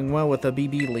like going well with the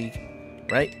BB League,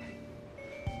 right?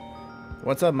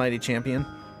 What's up, mighty champion?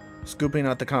 Scooping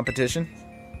out the competition?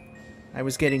 I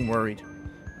was getting worried.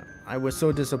 I was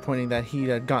so disappointed that he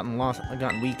had gotten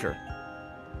weaker.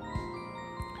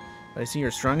 But I see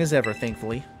you're strong as ever,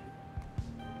 thankfully.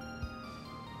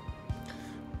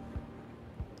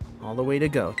 All the way to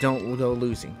go. Don't go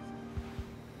losing.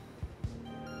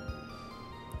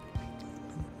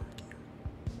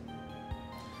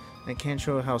 I can't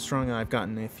show how strong I've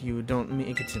gotten if you don't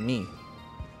make it to me.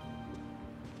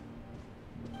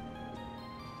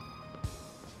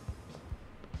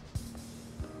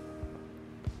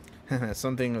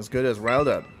 Something as good as riled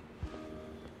up.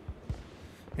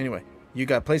 Anyway, you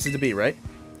got places to be, right?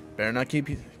 Better not keep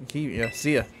yeah,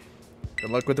 see ya. Good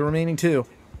luck with the remaining 2.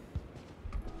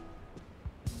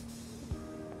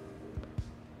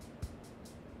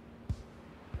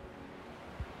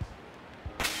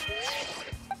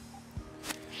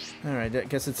 Alright, I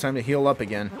guess it's time to heal up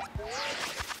again.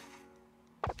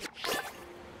 I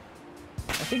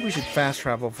think we should fast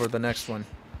travel for the next one.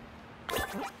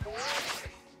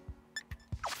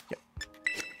 Yep.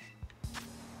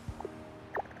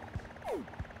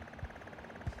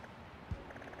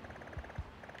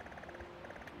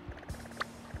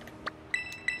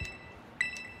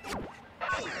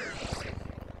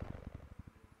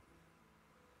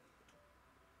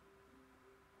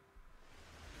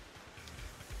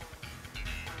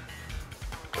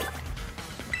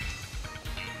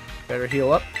 Better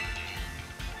heal up.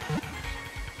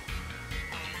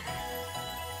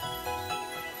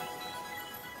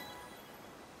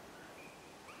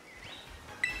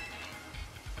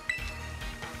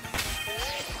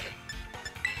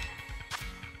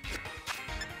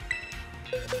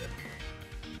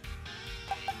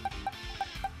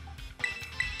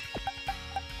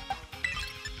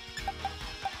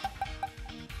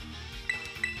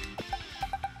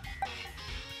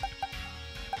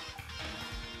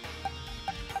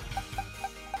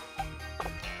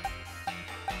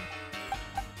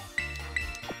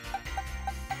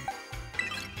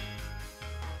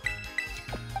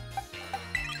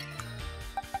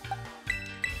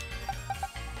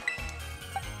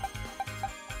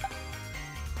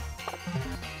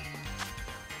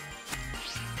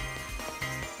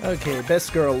 Okay,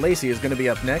 best girl Lacey is going to be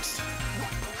up next.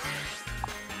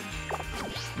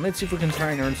 Let's see if we can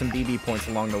try and earn some BB points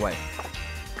along the way.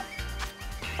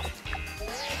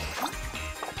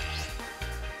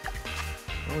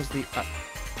 What was the...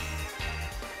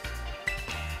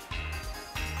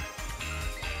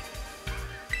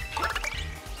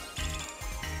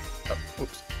 Oh,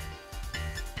 oops.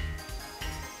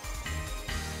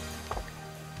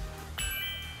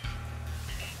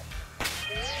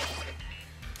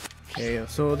 Okay,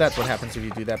 so that's what happens if you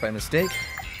do that by mistake.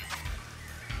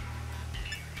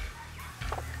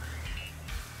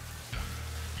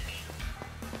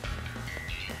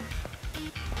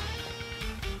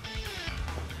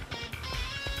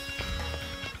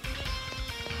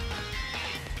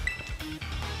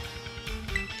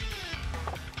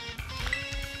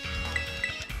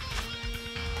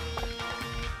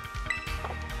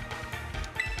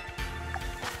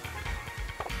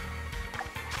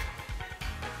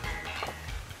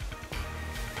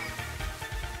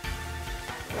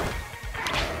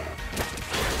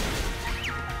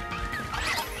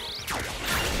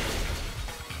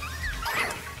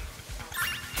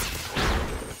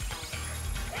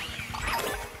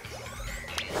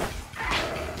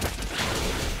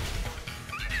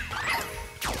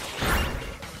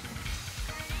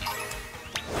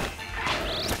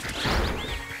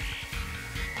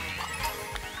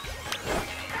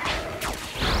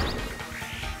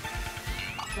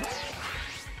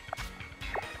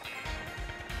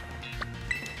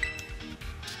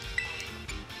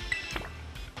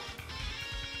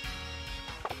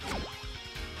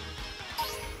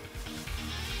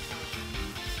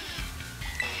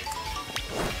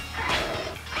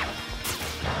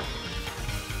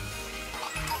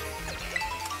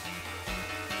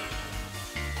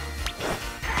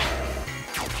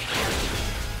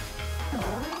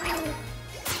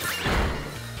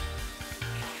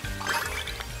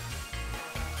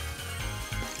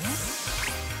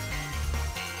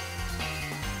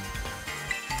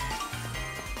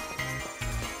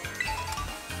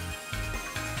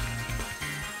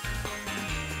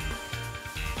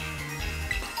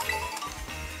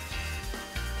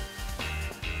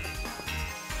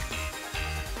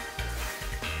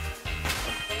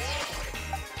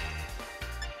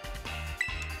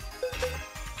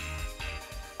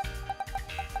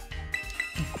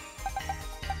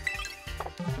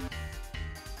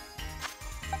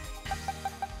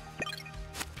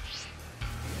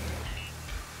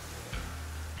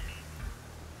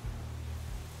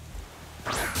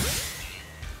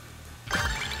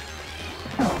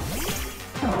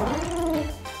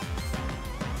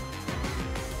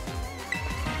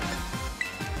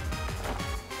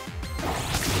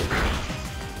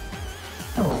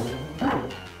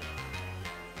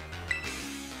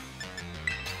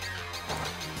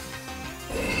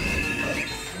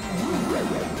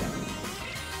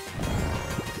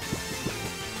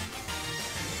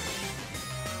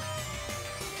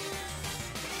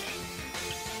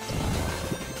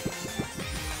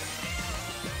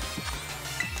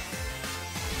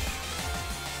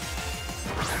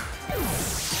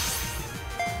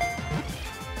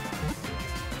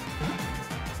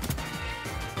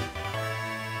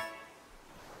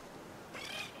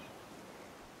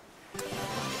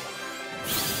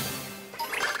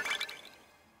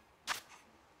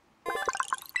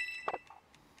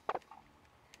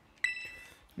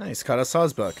 Nice, caught a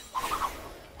Sawsbuck.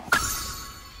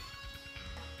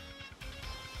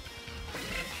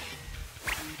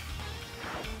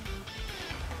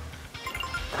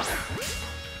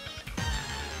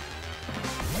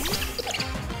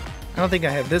 I don't think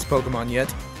I have this Pokemon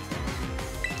yet.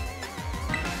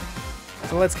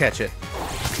 So let's catch it.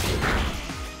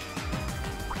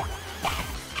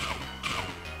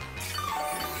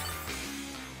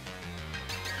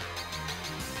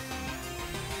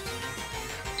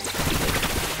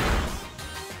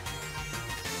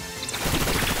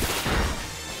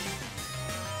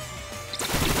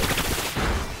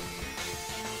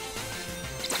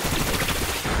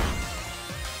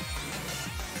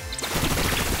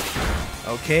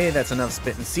 Okay, that's enough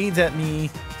spitting seeds at me.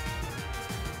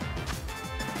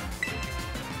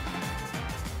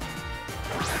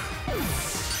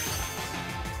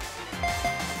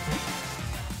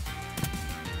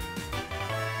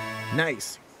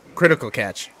 Nice. Critical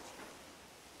catch.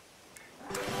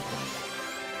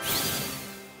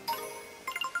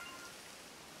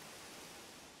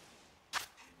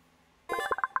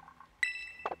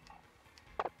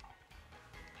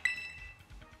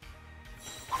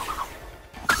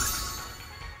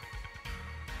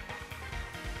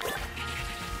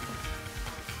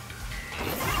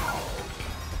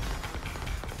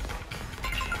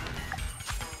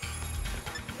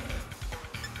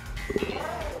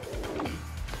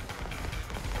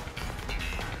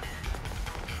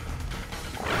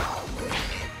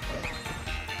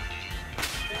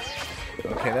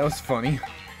 Okay, that was funny.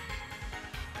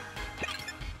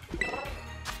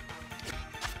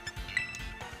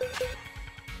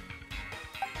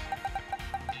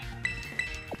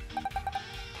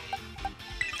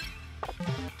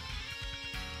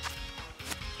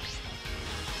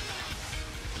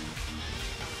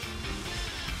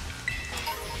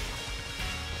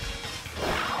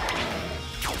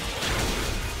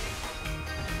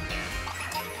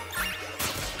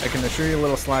 I can assure you,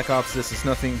 little slack-offs, this is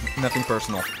nothing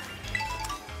personal.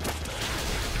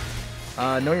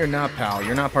 No you're not, pal.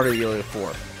 You're not part of the Elite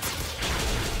Four.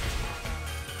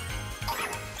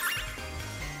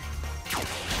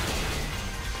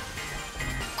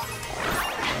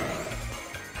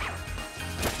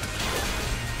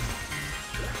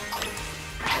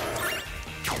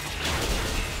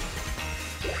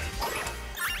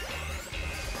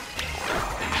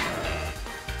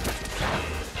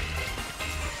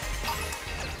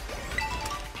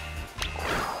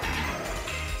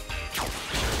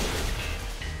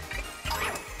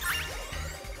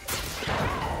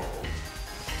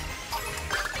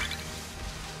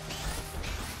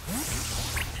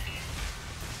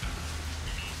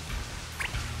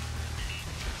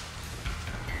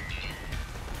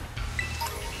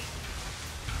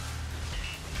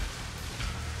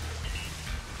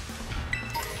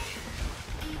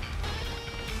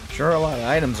 Sure are a lot of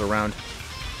items around.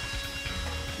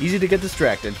 Easy to get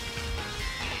distracted.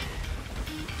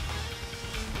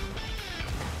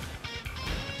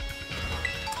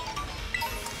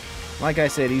 Like I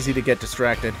said, easy to get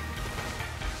distracted.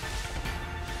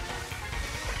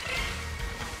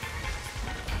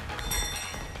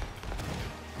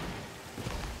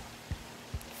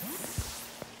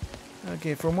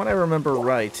 Okay, from what I remember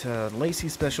right, Lacey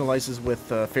specializes with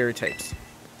fairy types.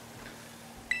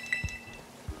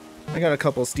 I got a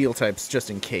couple steel types just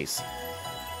in case.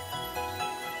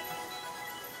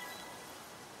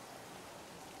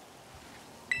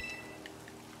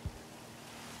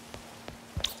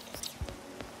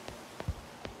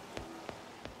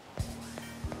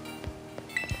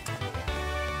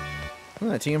 Oh,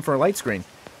 a TM for a light screen.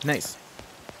 Nice.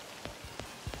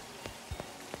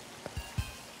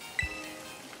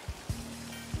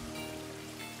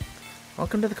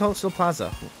 Welcome to the Coastal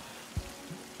Plaza.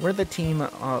 We're the team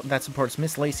that supports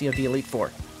Miss Lacey of the Elite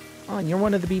Four. Oh, and you're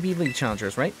one of the BB League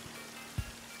challengers, right?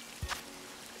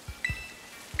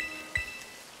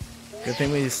 Good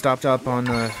thing we stopped up on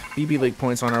BB League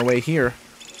points on our way here.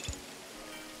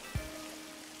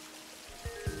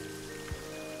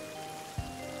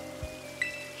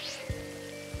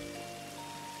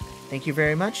 Thank you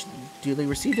very much. Duly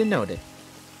received and noted.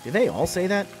 Do they all say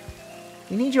that?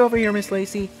 We need you over here, Miss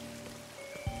Lacey.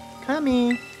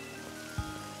 Coming.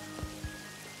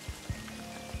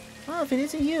 Oh, if it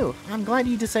isn't you, I'm glad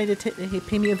you decided to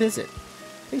pay me a visit.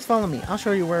 Please follow me. I'll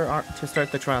show you where to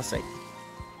start the trial site.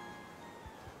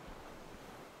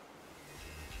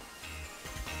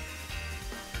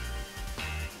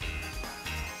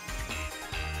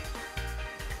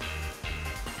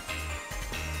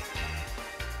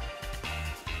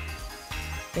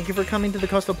 Thank you for coming to the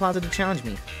Coastal Plaza to challenge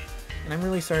me. And I'm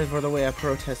really sorry for the way I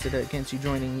protested against you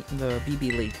joining the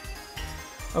BB League.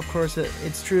 Of course,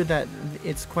 it's true that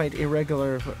it's quite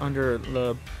irregular under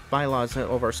the bylaws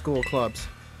of our school clubs.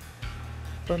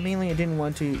 But mainly I didn't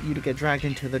want you to get dragged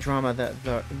into the drama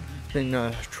that's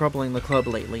been troubling the club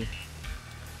lately.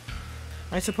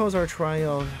 I suppose our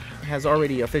trial has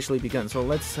already officially begun, so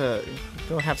let's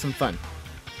go have some fun.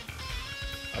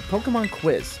 A Pokemon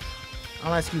quiz.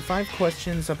 I'll ask you 5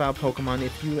 questions about Pokemon.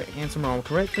 If you answer them all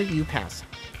correctly, you pass.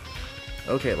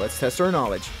 Okay, let's test our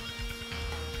knowledge.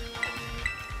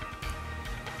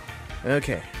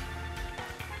 Okay.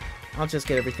 I'll just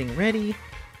get everything ready.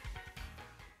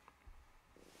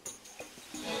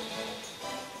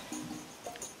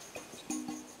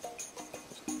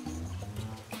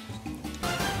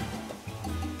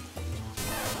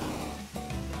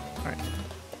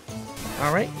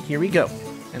 Alright, here we go.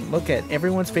 And look at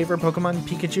everyone's favorite Pokemon,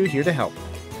 Pikachu, here to help.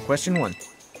 Question 1.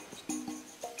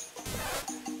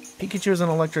 Pikachu is an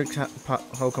electric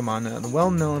Pokemon, well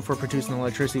known for producing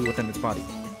electricity within its body.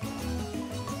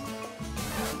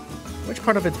 Which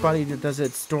part of its body does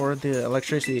it store the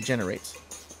electricity it generates?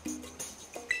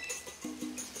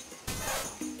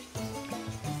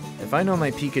 If I know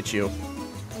my Pikachu,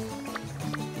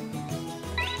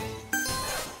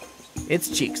 it's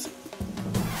cheeks.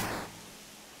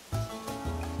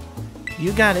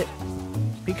 You got it.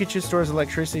 Pikachu stores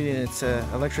electricity in its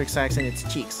electric sacs in its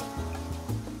cheeks.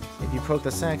 If you poke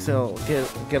the sacs, it'll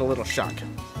get a little shock.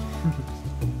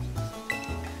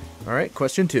 Alright,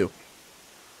 question 2.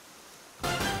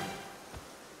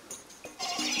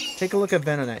 Take a look at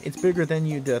Venonat. It's bigger than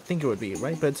you'd think it would be,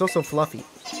 right? But it's also fluffy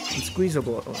and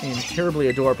squeezable and terribly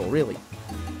adorable, really.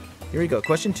 Here we go.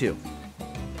 Question 2.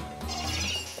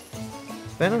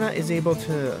 Venonat is able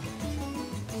to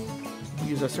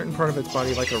use a certain part of its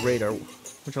body like a radar,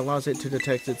 which allows it to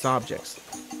detect its objects.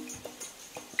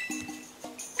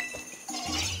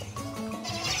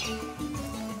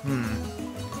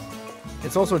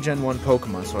 It's also Gen 1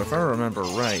 Pokemon, so if I remember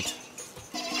right...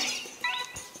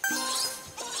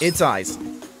 Its eyes.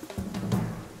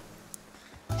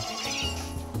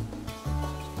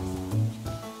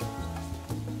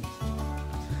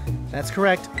 That's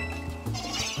correct.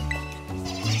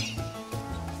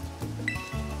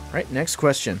 Right, next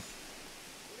question.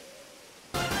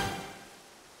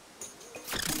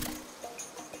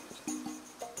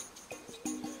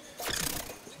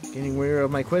 Getting weary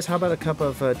of my quiz, how about a cup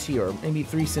of tea, or maybe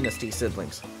 3 Sinistea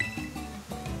siblings?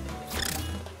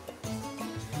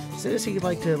 Sinistea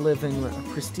like to live in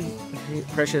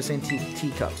precious antique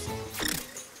teacups.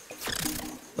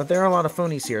 But there are a lot of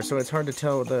phonies here, so it's hard to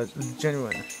tell the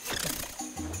genuine.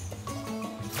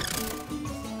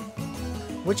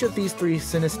 Which of these 3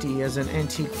 Sinistea has an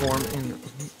antique form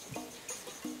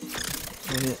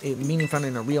meaning found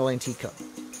in a real antique cup?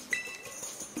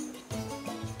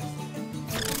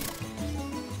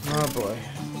 Oh boy.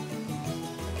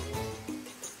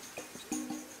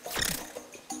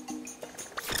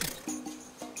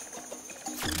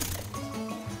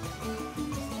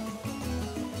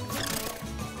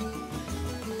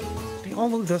 They all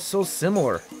look just so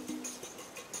similar.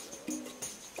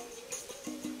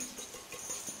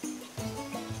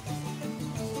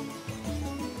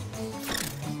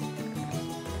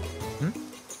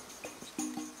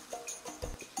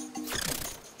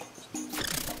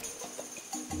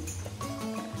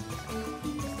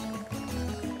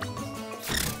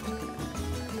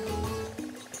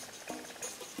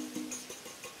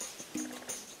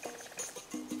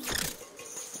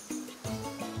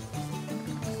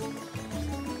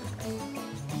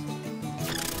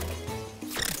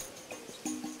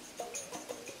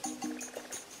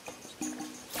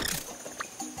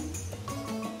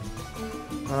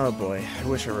 Oh boy, I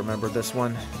wish I remembered this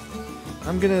one.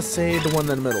 I'm gonna say the one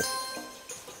in the middle.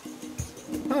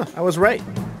 Huh, I was right.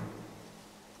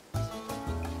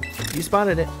 You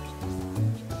spotted it.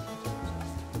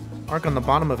 Arc on the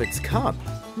bottom of its cup.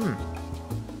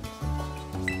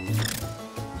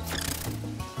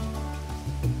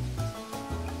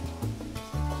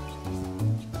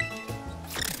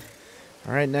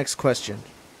 Alright, next question.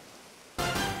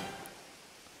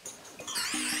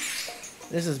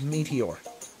 This is Meteor.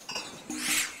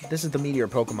 This is the Meteor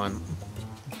Pokemon.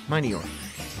 Mineor.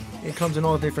 It comes in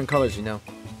all different colors, you know.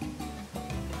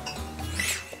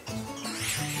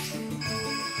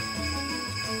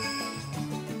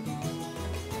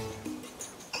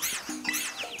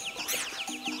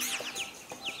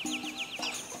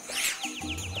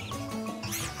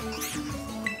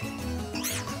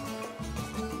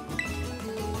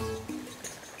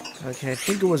 Okay, I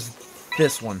think it was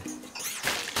this one.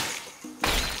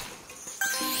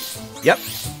 Yep.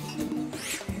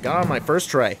 Got on my first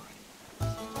try.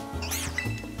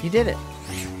 You did it.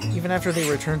 Even after they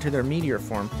returned to their meteor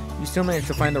form, you still managed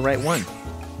to find the right one.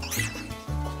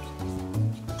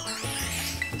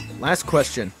 Last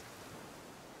question.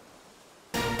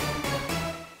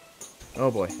 Oh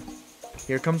boy.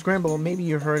 Here comes Gramble. Maybe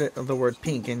you heard the word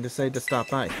pink and decided to stop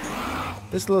by.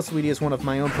 This little sweetie is one of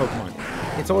my own Pokemon.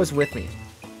 It's always with me.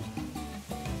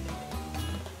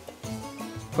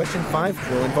 Question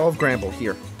 5 will involve Gramble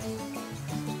here.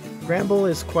 Gramble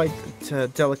is quite a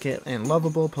delicate and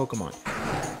lovable Pokemon.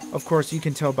 Of course, you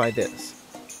can tell by this.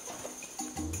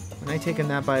 When I take a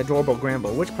nap by adorable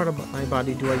Gramble, which part of my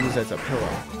body do I use as a pillow?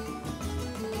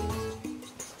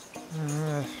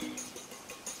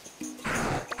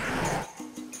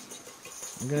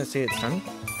 I'm gonna say it's Sunny.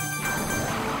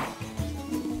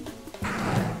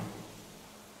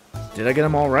 Did I get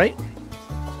them all right?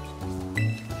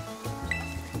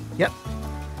 Yep.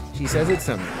 She says it's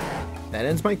Sunny. That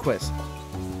ends my quiz.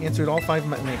 Answered all 5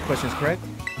 of my questions correct.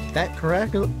 That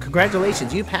correct?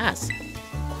 Congratulations, you passed.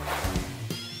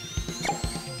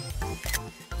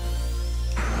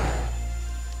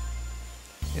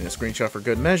 And a screenshot for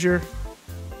good measure.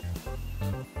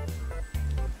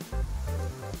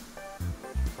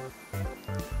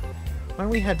 Why don't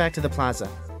we head back to the plaza?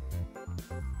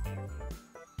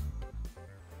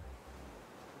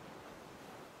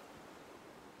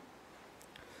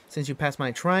 Since you passed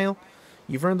my trial,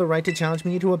 you've earned the right to challenge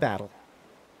me to a battle.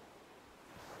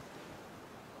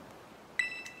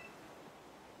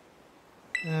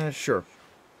 Sure.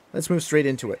 Let's move straight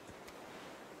into it.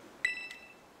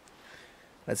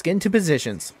 Let's get into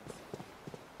positions.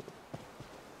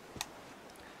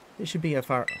 This should be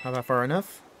about far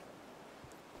enough.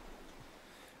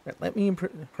 Right, let me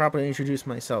properly introduce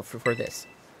myself for this.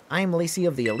 I am Lacey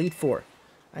of the Elite Four.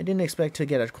 I didn't expect to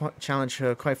get a challenge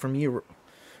quite from you.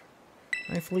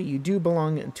 Rightfully, you do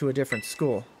belong to a different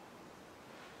school.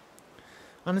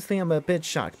 Honestly, I'm a bit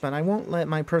shocked, but I won't let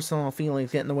my personal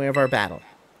feelings get in the way of our battle.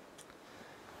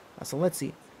 So let's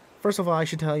see. First of all, I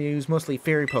should tell you, use mostly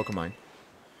fairy Pokemon.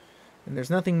 And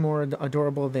there's nothing more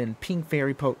adorable than pink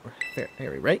fairy,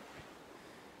 right?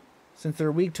 Since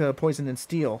they're weak to poison and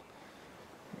steel,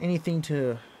 anything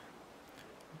to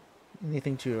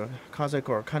caustic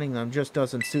or cutting them just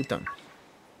doesn't suit them.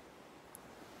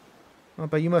 Well,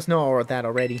 but you must know all of that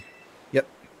already. Yep.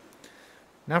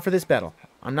 Now for this battle.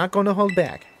 I'm not going to hold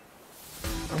back.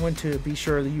 I want to be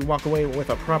sure that you walk away with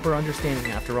a proper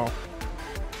understanding after all.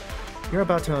 You're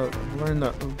about to learn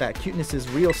that cuteness is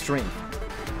real strength.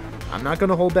 I'm not going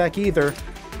to hold back either.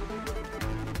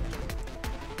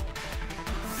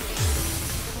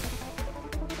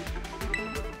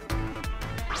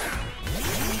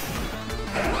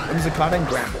 Whimsicott and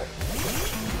Gramble.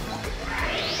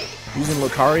 Using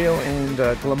Lucario and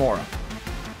Glamora.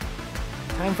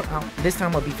 This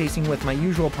time I'll be facing with my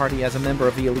usual party as a member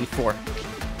of the Elite Four.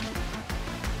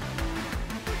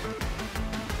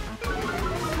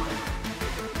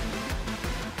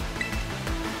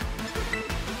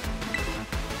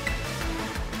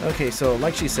 Okay, so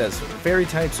like she says, fairy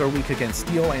types are weak against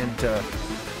steel and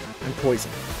poison.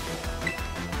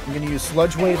 I'm going to use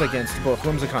Sludge Wave against both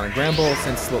Whimsicott and Gramble.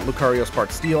 Since Lucario's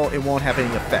part steel, it won't have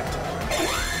any effect.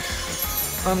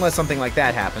 Unless something like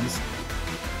that happens.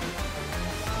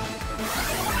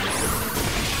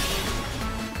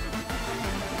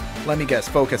 Let me guess,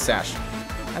 Focus Sash.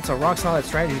 That's a rock-solid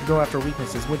strategy to go after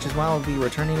weaknesses, which is why I'll be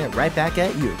returning it right back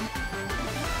at you.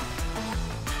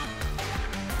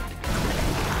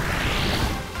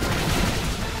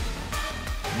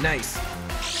 Nice.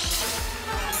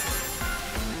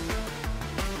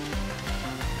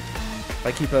 If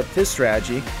I keep up this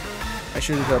strategy, I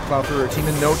should plow through our team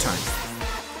in no time.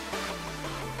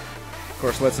 Of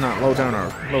course, let's not lower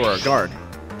our guard.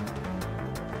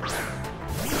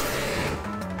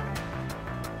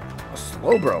 A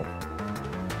Slowbro.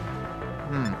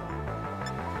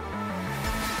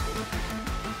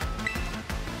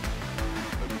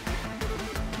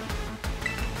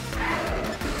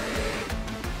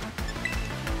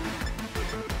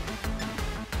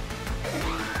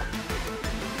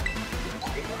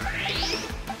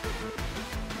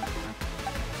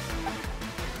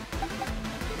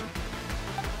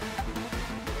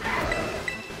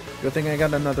 Good thing I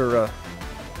got another,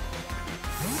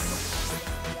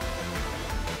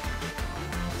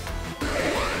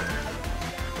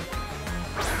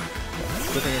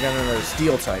 Good thing I got another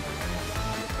steel type.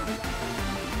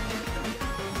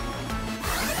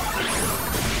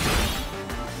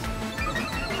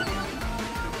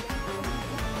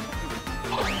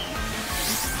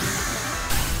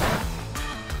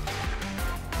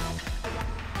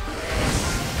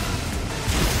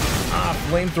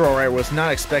 Flamethrower, I was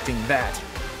not expecting that.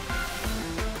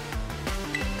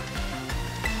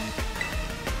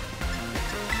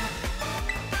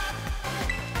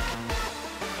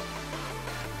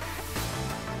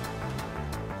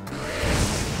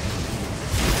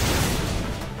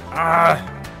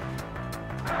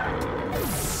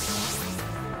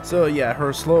 So yeah,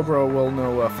 her Slowbro will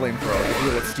know Flamethrower to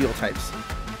deal with steel types.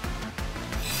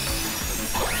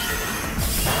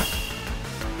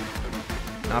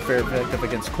 Not very effective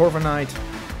against Corviknight.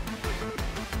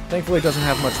 Thankfully, it doesn't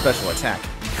have much special attack.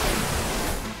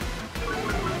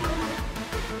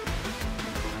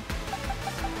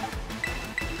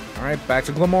 Alright, back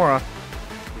to Glamora.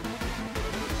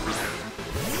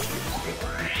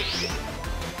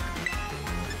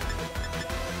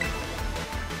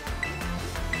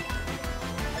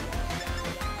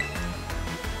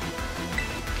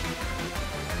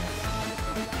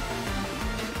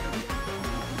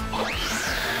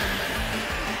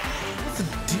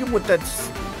 With that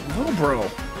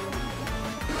Slowbro.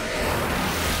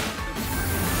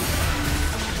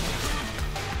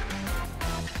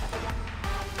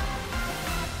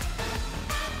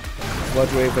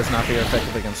 Sludge Wave does not be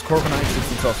effective against Corviknight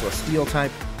since it's also a steel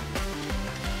type.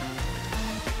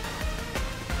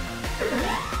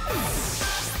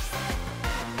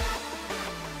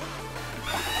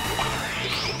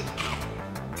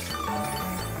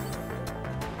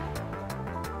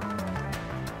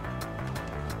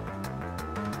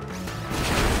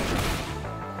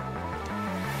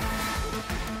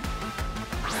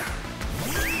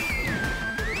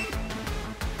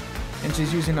 And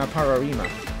she's using a Pararima.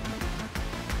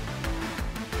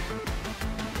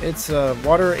 It's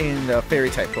water and fairy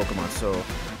type Pokemon, so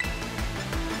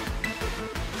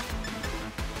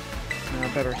now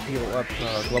I better heal up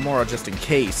Glamora just in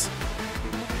case.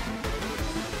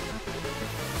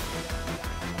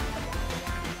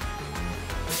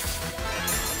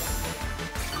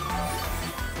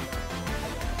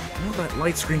 Will that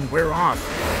light screen wear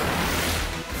off?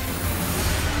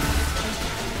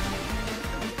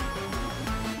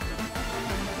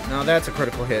 Now that's a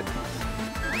critical hit.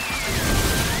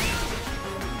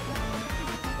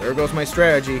 There goes my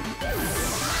strategy.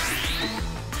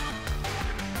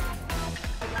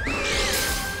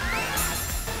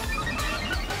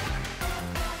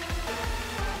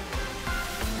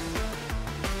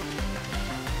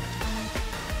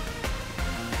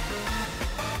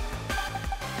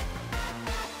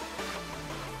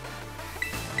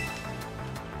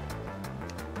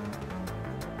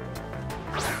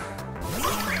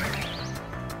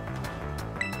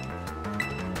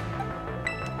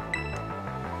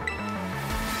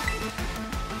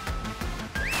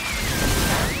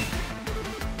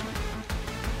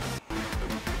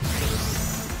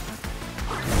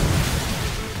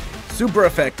 Super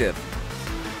effective.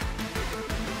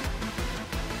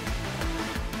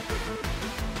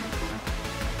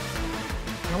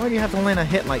 Now why do you have to land a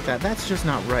hit like that? That's just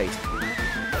not right.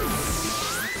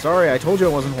 Sorry, I told you I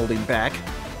wasn't holding back.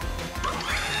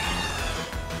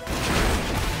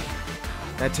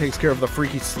 That takes care of the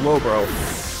freaky Slowbro.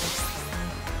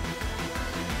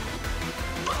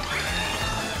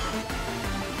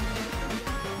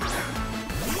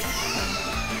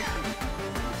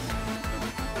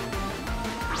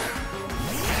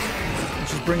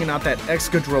 Bringing out that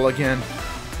Excadrill again.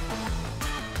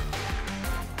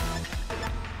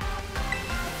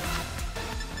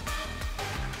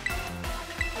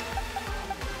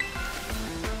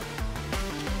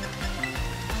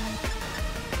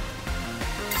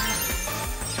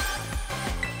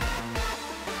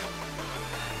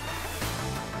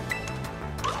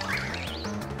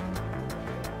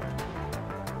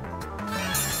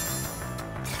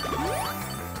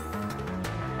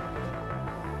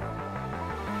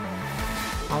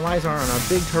 All eyes are on a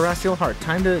big terrestrial heart.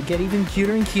 Time to get even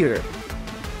cuter and cuter.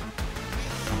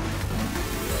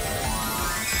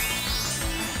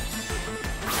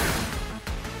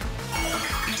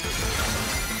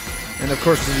 And of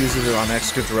course he uses it on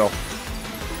Excadrill.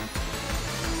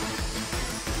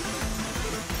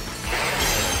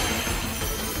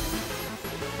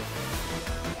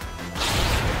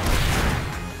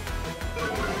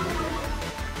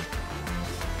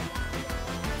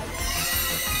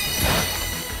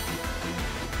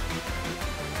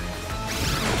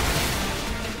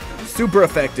 Super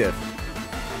effective.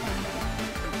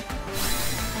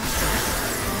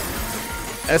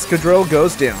 Excadrill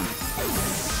goes down.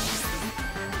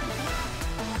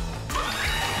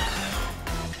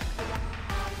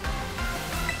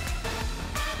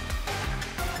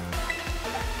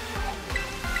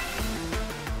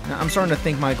 Now, I'm starting to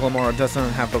think my Glamora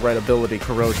doesn't have the right ability,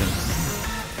 Corrosion.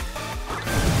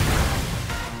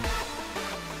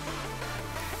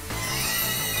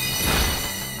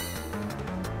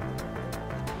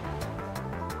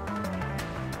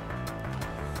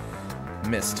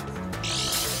 Missed.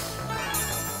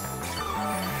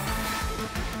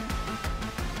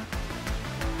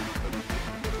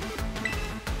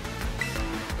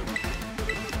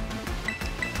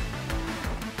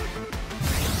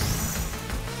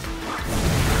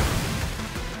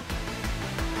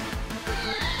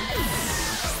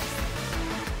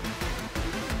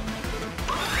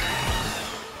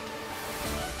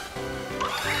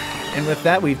 And with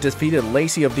that, we've defeated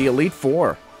Lacey of the Elite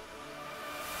Four.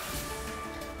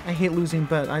 I hate losing,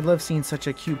 but I love seeing such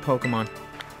a cute Pokemon.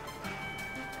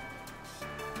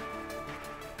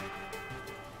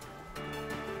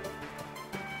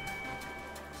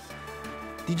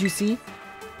 Did you see?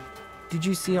 Did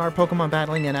you see our Pokemon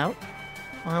battling it out?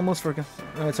 I almost forgot.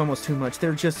 It's almost too much.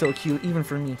 They're just so cute, even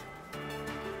for me.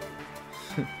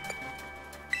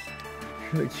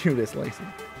 The cutest Lacey.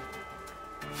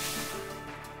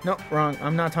 No, wrong.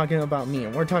 I'm not talking about me.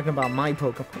 We're talking about my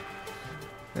Pokemon.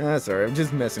 Sorry, I'm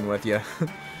just messing with you.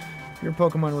 Your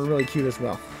Pokemon were really cute as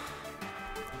well.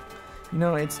 You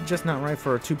know, it's just not right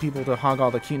for two people to hog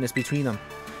all the cuteness between them.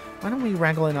 Why don't we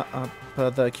wrangle in up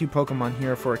the cute Pokemon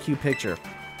here for a cute picture?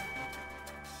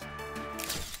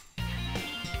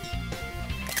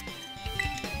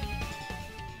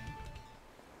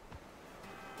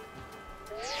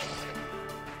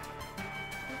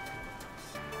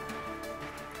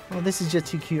 Oh, this is just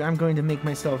too cute. I'm going to make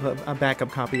myself a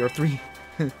backup copy or three.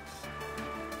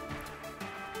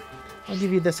 I'll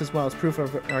give you this as well as proof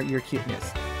of your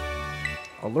cuteness.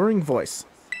 Alluring voice.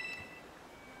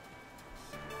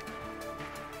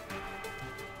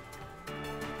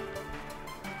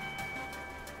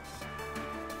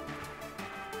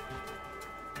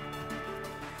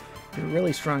 You're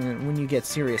really strong when you get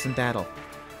serious in battle.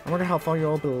 I wonder how far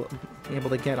you'll be able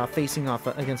to get facing off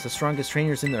against the strongest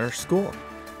trainers in their school.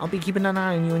 I'll be keeping an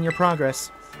eye on you and your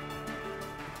progress.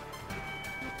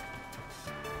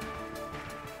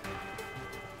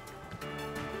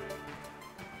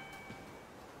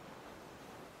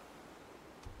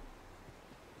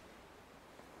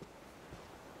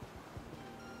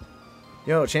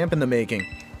 Yo, champ in the making.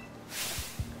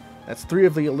 That's 3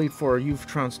 of the Elite 4 you've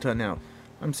trounced now.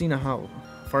 I'm seeing how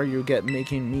far you get,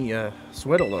 making me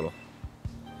sweat a little.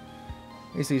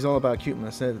 Basically, all about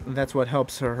cuteness, and that's what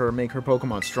helps her make her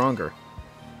Pokemon stronger.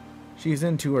 She's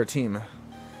into her team.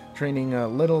 Training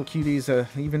little cuties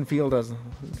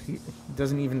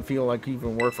doesn't even feel like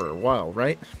even worth for a while,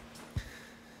 right?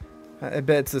 I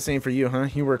bet it's the same for you, huh?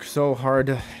 You work so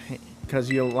hard because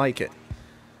you like it.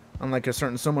 Unlike a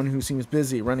certain someone who seems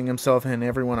busy running himself and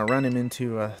everyone around him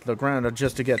into the ground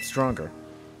just to get stronger.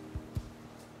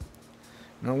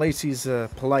 Now, Lacey's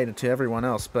polite to everyone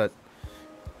else, but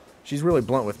she's really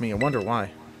blunt with me. I wonder why.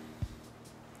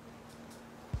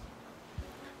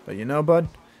 But you know, bud,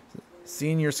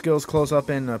 seeing your skills close up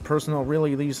and personal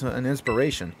really leaves an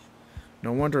inspiration.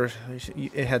 No wonder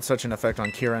it had such an effect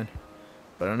on Kieran.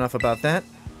 But enough about that.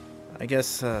 I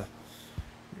guess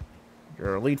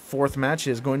your Elite 4th match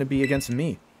is going to be against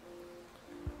me.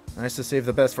 Nice to save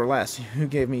the best for last. You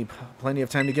gave me plenty of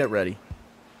time to get ready.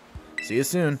 See you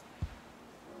soon.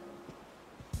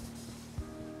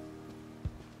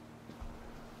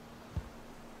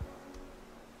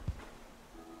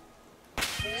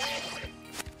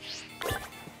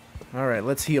 Alright,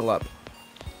 let's heal up.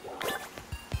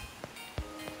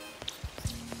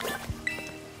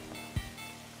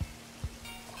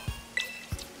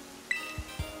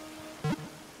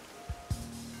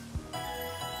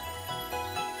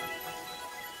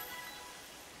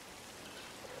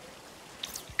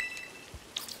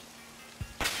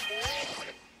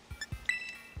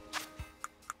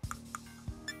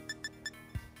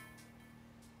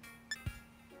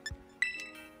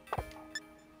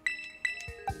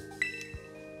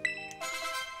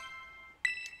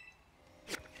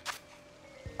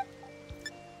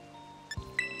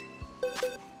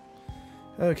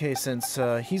 Okay, since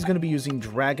he's going to be using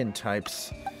dragon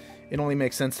types, it only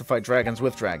makes sense to fight dragons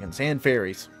with dragons, and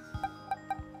fairies.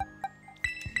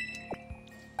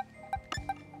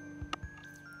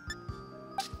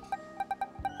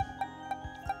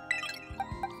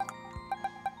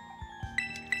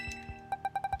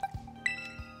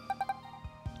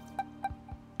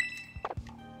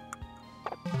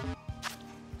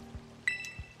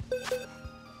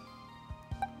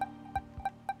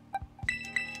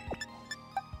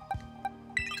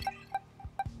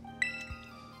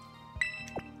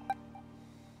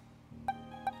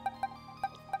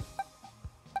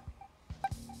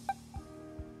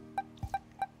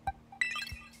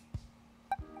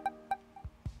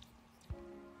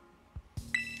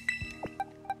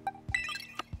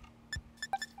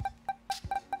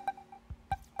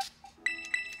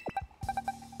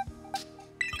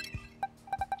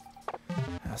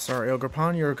 Sorry,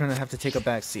 Ogrepon, you're gonna have to take a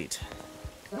back seat.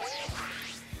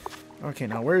 Okay,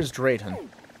 now where's Drayton?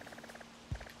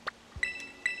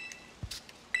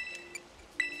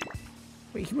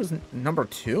 Wait, he was number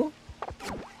 2?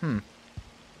 Hmm.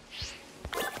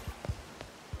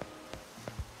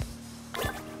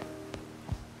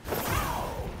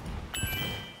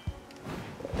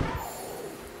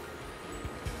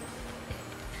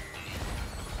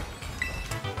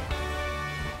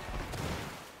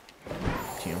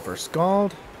 For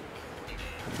Scald.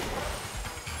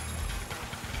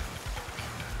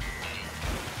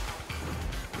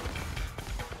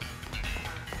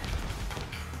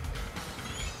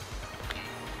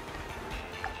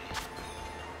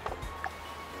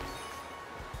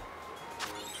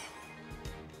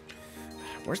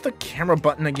 Where's the camera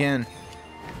button again?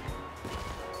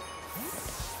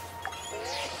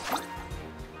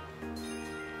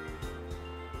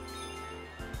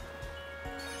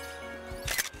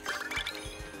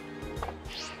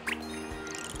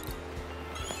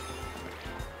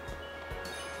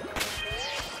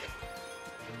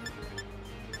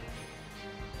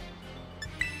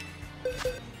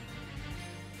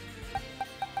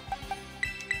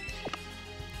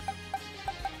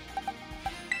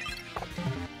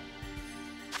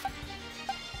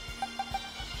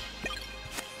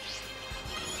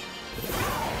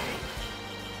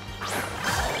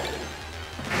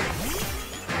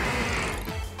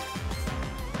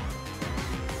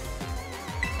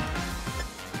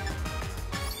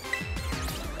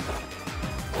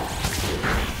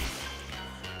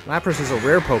 Lapras is a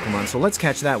rare Pokemon, so let's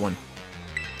catch that one.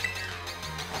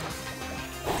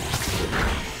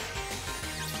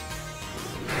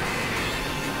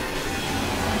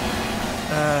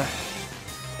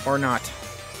 Or not.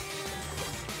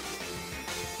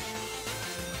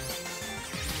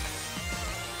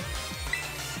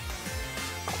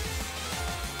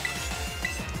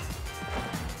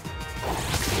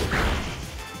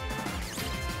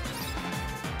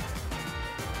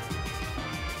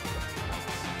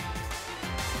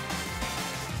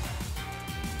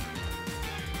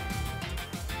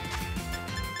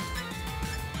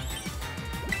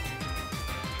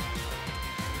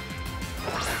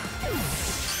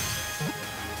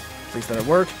 Please let it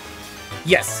work.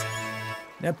 Yes!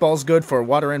 Netball's good for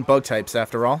water and bug types,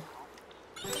 after all.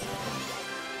 I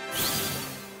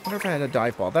wonder if I had a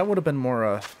dive ball. That would have been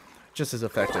more, just as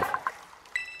effective.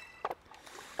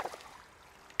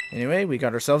 Anyway, we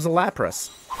got ourselves a Lapras.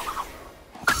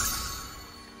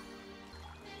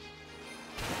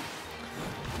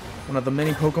 One of the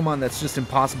many Pokemon that's just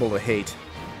impossible to hate.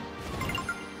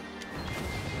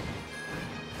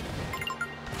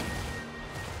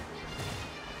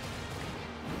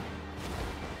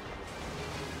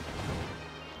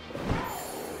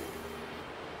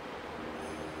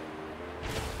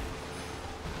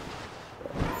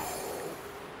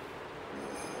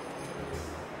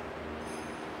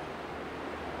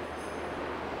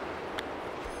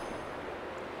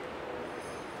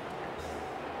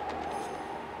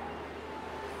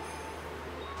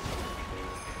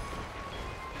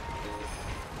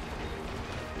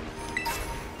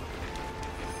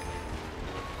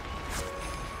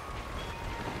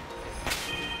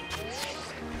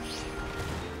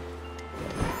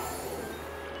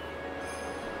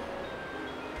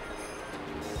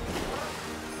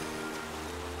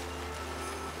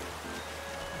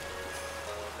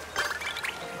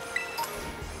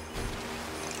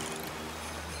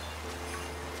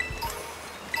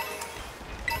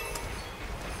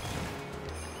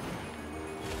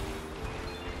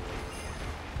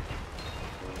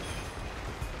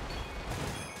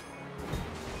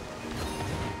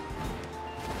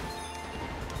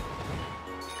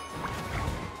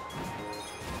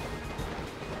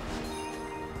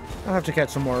 I'll have to catch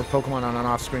some more Pokemon on an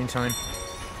off-screen time.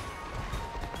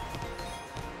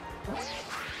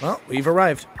 Well, we've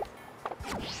arrived.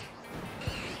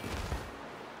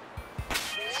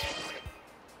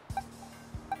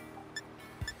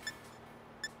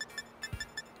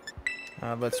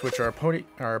 Let's switch our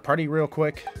party real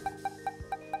quick.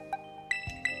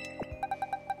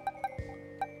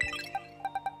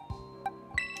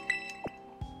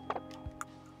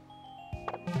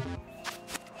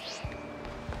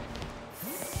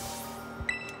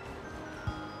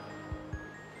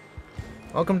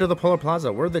 Welcome to the Polar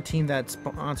Plaza. We're the team that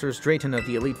sponsors Drayton of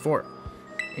the Elite Four.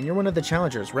 And you're one of the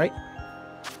challengers, right?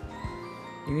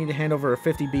 You need to hand over a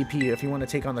 50 BP if you want to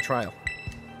take on the trial.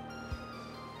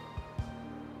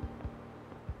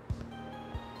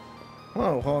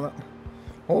 Whoa, hold up.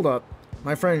 Hold up.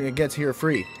 My friend gets here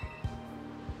free.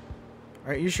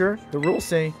 Are you sure? The rules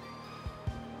say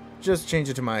just change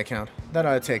it to my account. That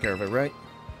ought to take care of it, right?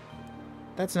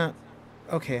 That's not...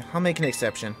 Okay, I'll make an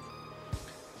exception.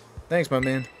 Thanks, my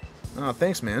man. Oh,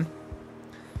 thanks, man.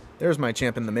 There's my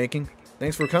champ in the making.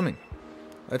 Thanks for coming.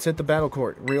 Let's hit the battle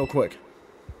court real quick.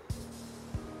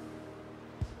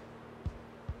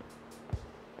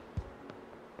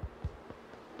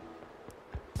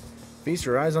 Feast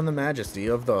your eyes on the majesty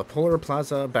of the Polar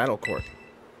Plaza Battle Court.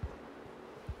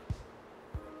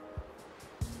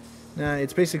 Nah,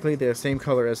 it's basically the same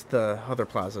color as the other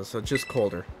plazas, so just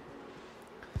colder.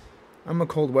 I'm a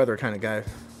cold weather kind of guy.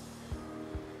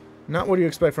 Not what you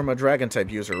expect from a dragon type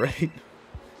user, right?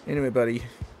 Anyway, buddy,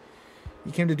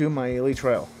 you came to do my elite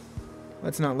trial.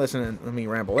 Let's not listen to me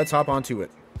ramble. Let's hop onto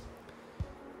it.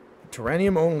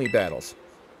 Terranium only battles.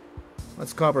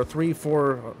 Let's clobber three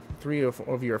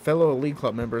of your fellow Elite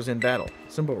Club members in battle.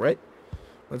 Simple, right?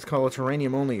 Let's call it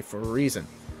Terranium only for a reason.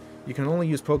 You can only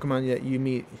use Pokemon that you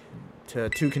meet to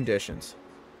two conditions.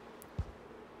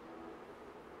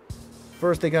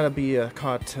 First, they gotta be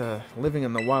caught living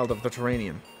in the wild of the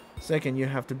Terranium. Second, you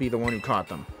have to be the one who caught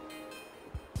them.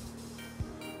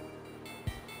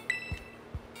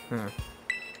 Huh.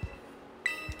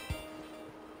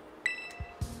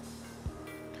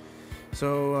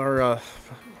 So, our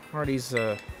party's...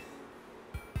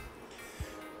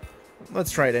 Let's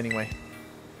try it anyway.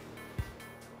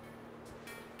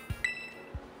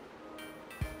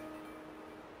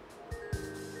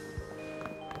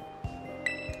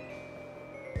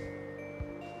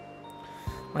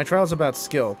 My trial's about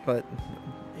skill, but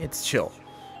it's chill.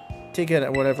 Take it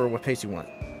at whatever pace you want.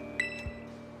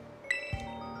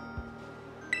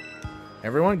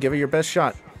 Everyone, give it your best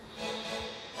shot.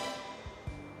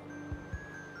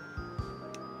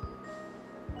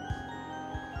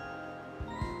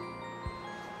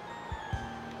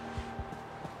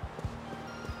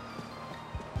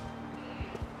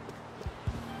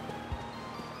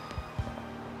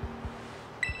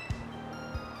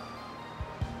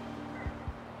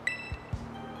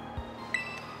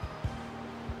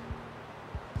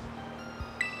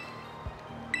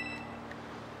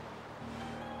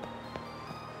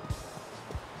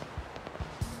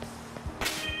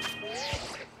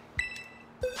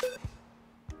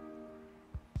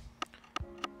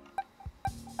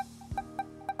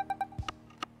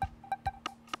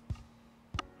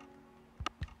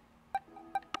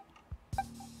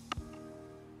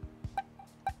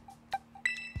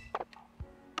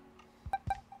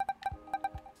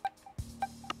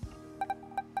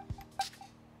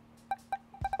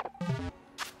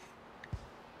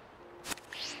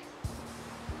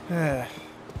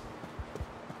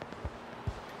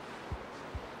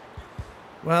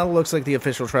 Well, looks like the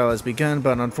official trial has begun,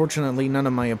 but unfortunately none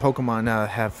of my Pokemon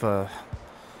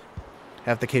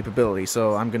have the capability,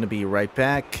 so I'm going to be right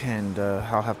back, and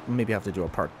I'll maybe have to do a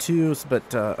part 2,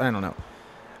 but I don't know.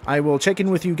 I will check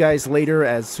in with you guys later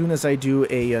as soon as I do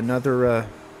another,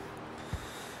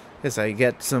 as I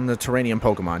get some Terranium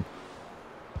Pokemon.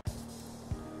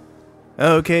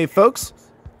 Okay, folks,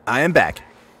 I am back.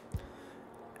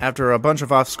 After a bunch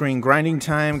of off-screen grinding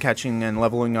time, catching and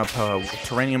leveling up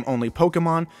Terranium-only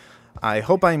Pokemon, I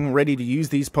hope I'm ready to use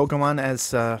these Pokemon as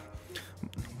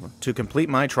to complete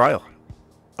my trial.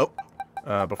 Oh,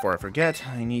 before I forget,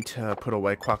 I need to put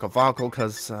away Quackavockle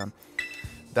because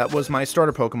that was my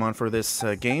starter Pokemon for this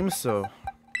game. So,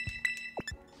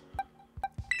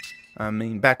 I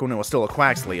mean, back when it was still a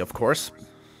Quaxley, of course.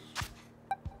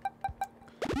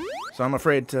 So I'm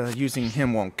afraid using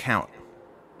him won't count.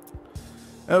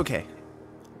 Okay,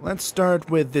 let's start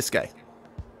with this guy.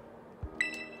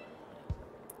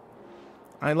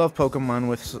 I love Pokemon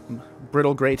with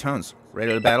brittle gray tones.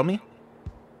 Ready to battle me?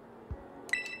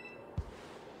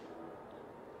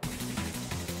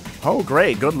 Oh,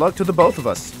 great. Good luck to the both of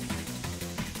us.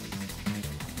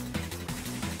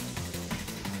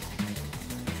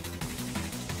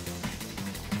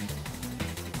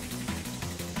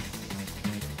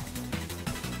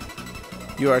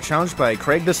 You are challenged by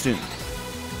Craig the Student.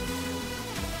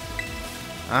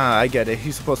 Ah, I get it.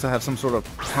 He's supposed to have some sort of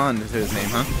pun to his name,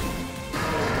 huh?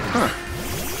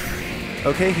 Huh.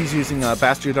 Okay, he's using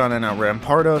Bastiodon and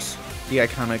Rampardos, the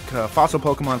iconic fossil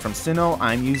Pokemon from Sinnoh.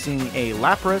 I'm using a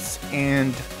Lapras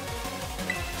and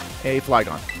a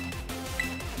Flygon.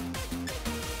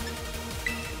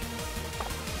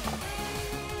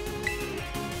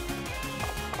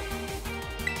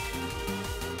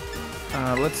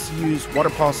 Let's use Water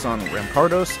Pulse on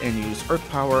Rampardos and use Earth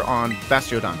Power on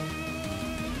Bastiodon.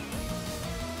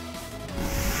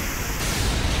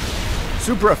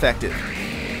 Super effective.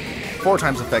 4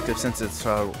 times effective since it's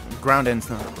ground and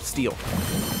steel.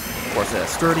 Of course,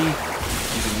 sturdy.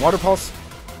 Using Water Pulse.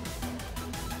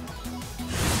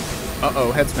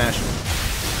 Uh-oh, head smash.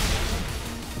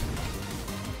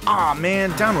 Aw,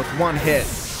 man, down with 1 hit.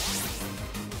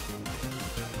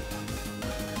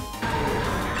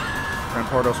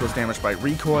 Rampardos was damaged by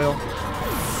recoil.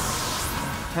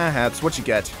 Haha, that's what you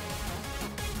get.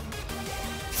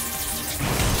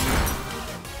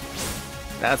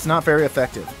 That's not very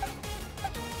effective.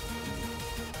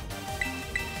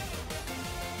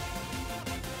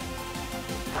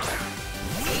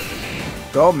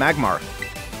 Go Magmar.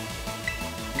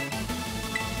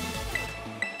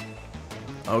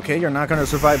 Okay, you're not going to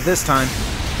survive this time.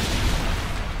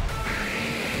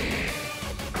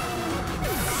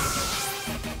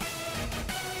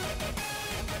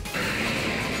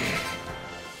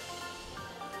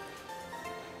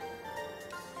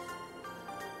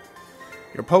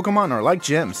 Your Pokemon are like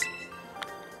gems.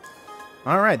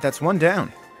 Alright, that's 1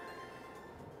 down.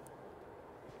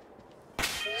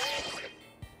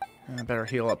 I better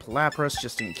heal up Lapras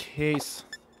just in case.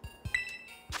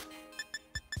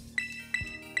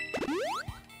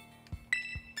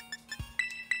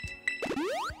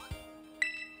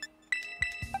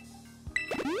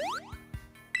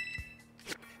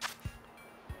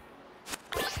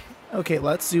 Okay,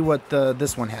 let's see what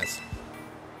this one has.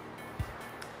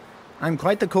 I'm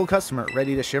quite the cool customer.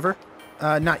 Ready to shiver?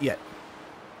 Not yet.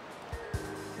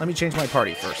 Let me change my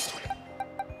party first.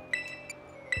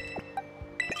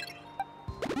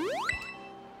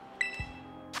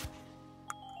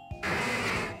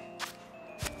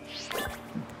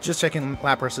 Just checking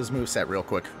Lapras' moveset real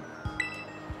quick.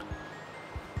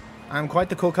 I'm quite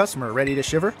the cool customer. Ready to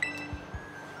shiver?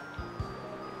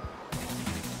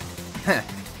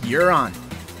 you're on.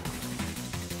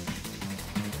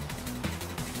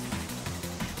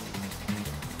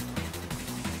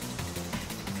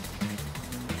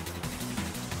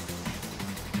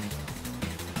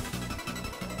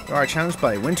 You are challenged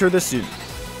by Winter the Student.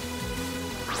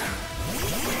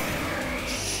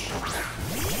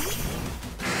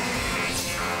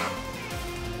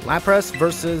 Lapras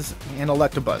versus an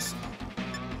Electabuzz.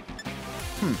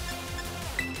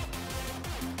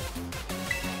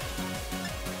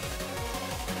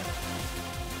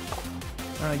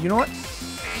 You know what?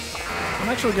 I'm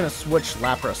actually gonna switch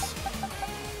Lapras.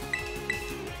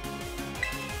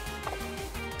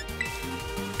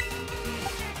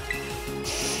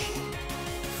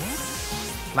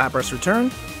 Lapras return.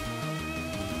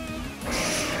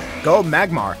 Go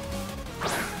Magmar.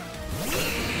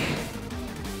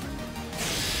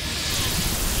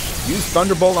 Use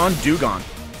Thunderbolt on Dewgong.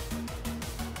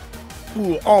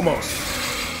 Ooh, almost.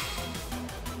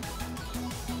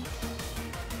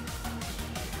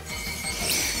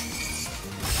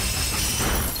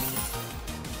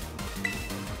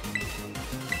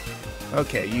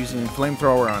 Okay, using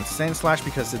Flamethrower on Sandslash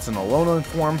because it's an Alolan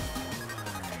form.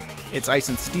 It's Ice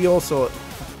and Steel, so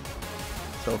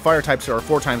Fire types are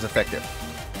 4 times effective.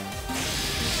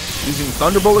 Using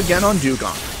Thunderbolt again on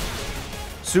Dewgong.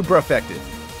 Super effective.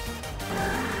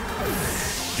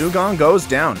 Dewgong goes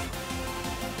down.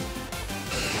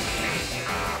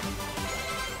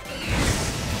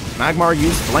 Magmar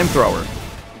used Flamethrower.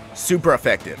 Super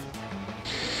effective.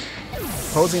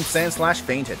 Opposing Sandslash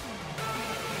fainted.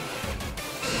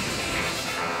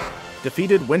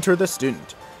 Defeated Winter the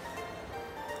Student.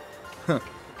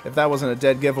 If that wasn't a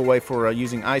dead giveaway for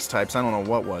using Ice types, I don't know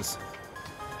what was.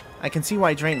 I can see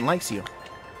why Drayton likes you.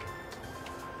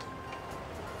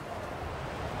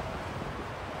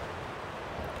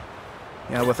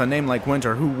 Yeah, with a name like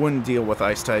Winter, who wouldn't deal with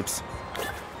Ice types?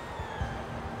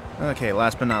 Okay,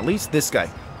 last but not least, this guy.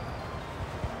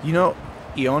 You know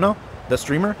Iono, the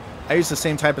streamer? I use the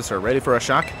same type as her. Ready for a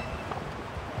shock?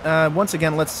 Once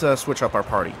again, let's switch up our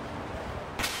party.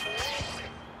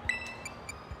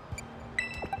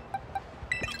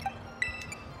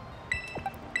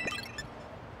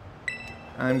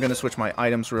 I'm gonna switch my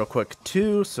items real quick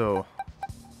too, so...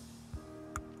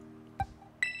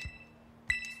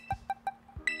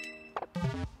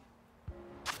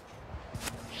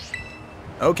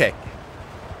 Okay.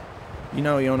 You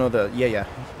know the... Yeah.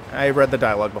 I read the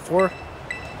dialogue before.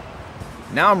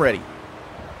 Now I'm ready.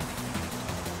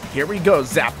 Here we go,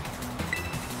 zap!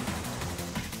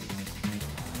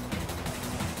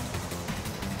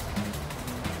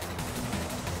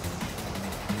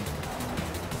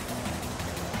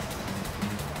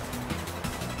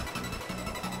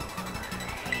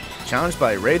 Challenged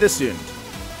by Ray the Student.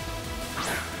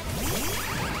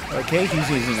 Okay, he's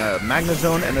using a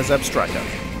Magnezone and a Zebstrika.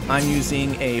 I'm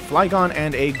using a Flygon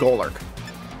and a Golurk.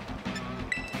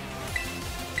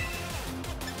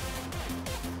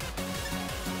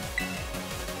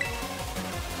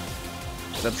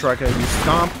 Zebstrika used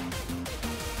Stomp.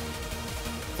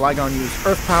 Flygon used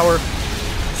Earth Power.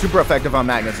 Super effective on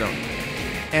Magnezone.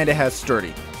 And it has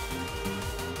Sturdy.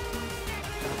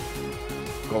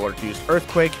 Golurk used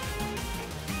Earthquake.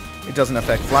 It doesn't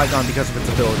affect Flygon because of its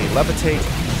ability to Levitate,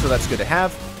 so that's good to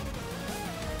have.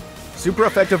 Super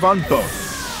effective on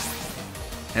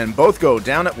both. And both go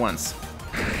down at once.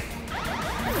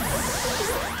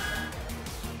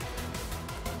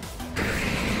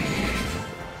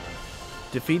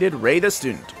 Defeated Ray the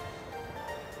Student.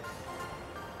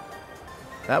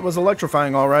 That was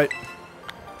electrifying, alright.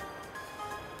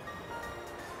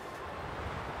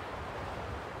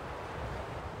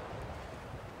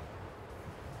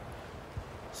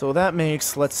 So that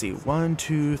makes, let's see, 1,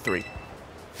 2, 3.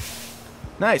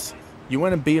 Nice. You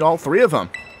went and beat all 3 of them.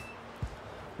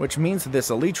 Which means this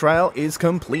elite trial is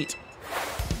complete.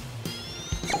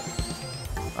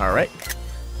 Alright.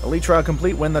 Elite trial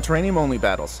complete when the Terranium only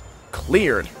battles.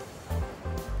 Cleared.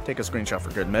 Take a screenshot for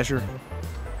good measure.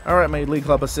 Alright, my Elite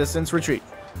Club assistants, retreat.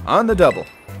 On the double.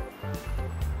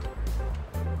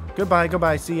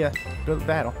 Goodbye, see ya. Good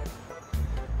battle.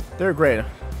 They're great.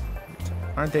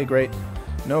 Aren't they great?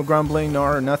 No grumbling,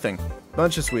 nor nothing.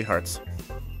 Bunch of sweethearts.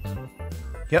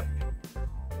 Yep.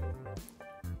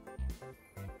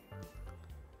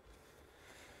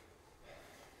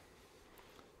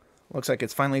 Looks like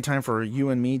it's finally time for you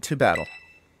and me to battle.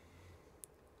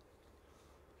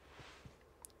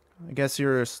 I guess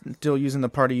you're still using the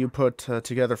party you put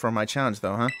together for my challenge,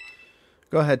 though, huh?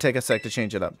 Go ahead, take a sec to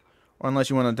change it up. Or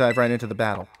unless you want to dive right into the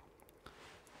battle.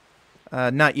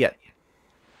 Not yet.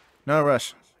 No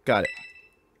rush. Got it.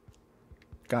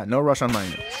 God, no rush on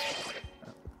mine.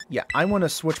 Yeah, I want to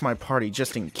switch my party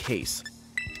just in case.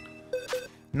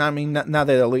 Now, I mean, now that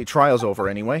Elite Trial's over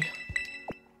anyway.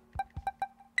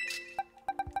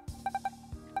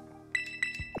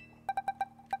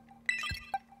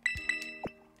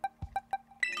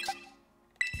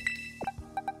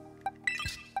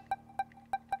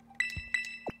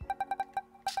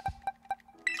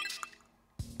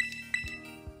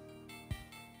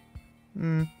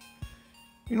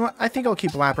 You know what? I think I'll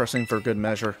keep Laprasing for good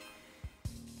measure.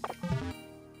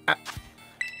 Ah,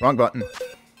 wrong button.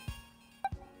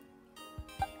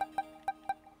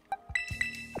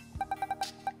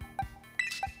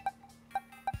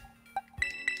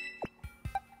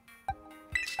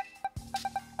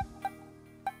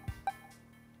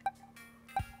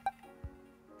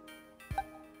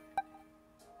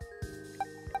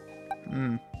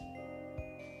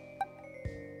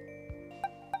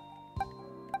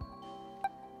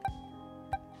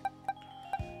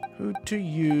 Who to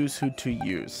use, who to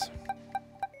use.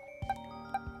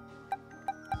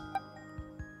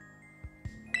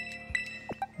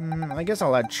 I guess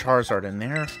I'll add Charizard in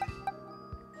there.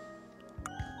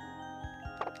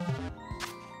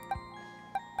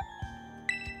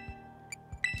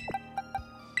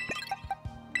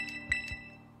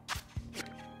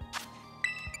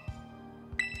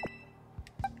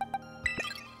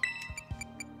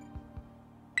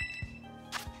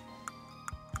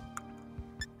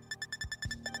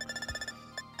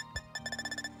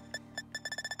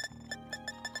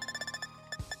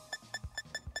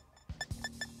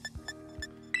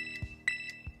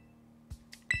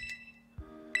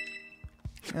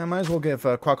 I might as well give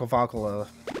Quacklevockle a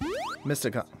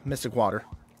Mystic Water.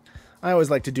 I always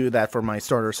like to do that for my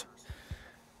starters.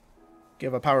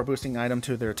 Give a power boosting item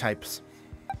to their types.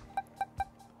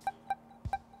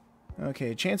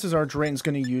 Okay, chances are Drayton's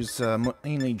going to use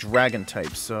mainly dragon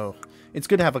types, so it's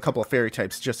good to have a couple of fairy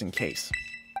types just in case.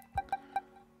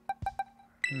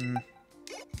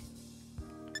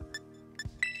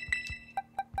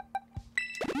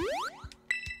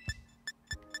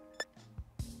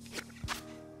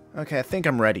 Okay, I think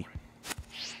I'm ready.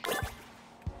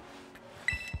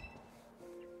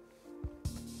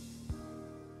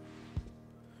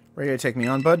 Ready to take me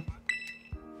on, bud?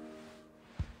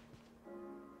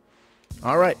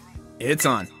 Alright, it's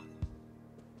on.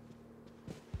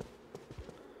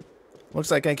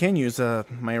 Looks like I can use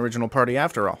my original party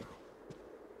after all.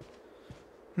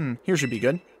 Here should be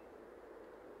good.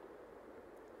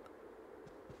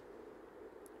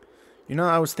 You know,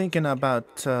 I was thinking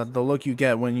about the look you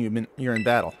get when you're in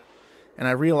battle. And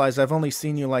I realized I've only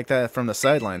seen you like that from the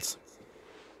sidelines.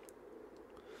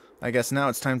 I guess now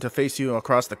it's time to face you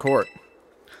across the court.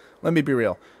 Let me be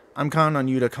real. I'm counting on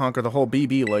you to conquer the whole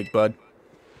BB League, bud.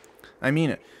 I mean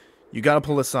it. You gotta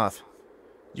pull this off.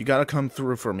 You gotta come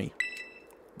through for me.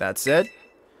 That said,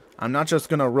 I'm not just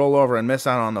gonna roll over and miss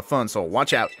out on the fun, so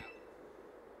watch out.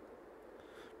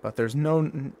 But there's no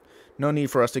need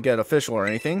for us to get official or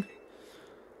anything.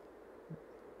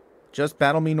 Just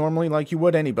battle me normally like you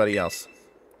would anybody else.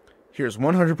 Here's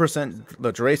 100%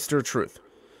 the Drayster truth.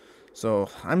 So,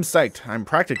 I'm psyched. I'm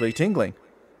practically tingling.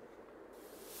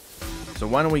 So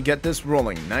why don't we get this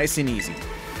rolling nice and easy.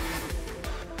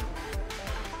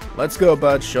 Let's go,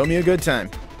 bud. Show me a good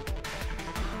time.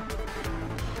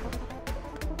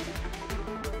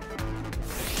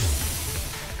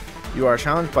 You are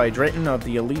challenged by Drayton of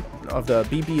the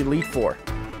BB Elite 4.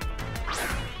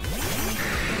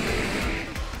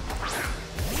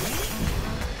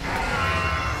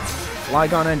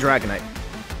 Flygon and Dragonite.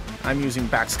 I'm using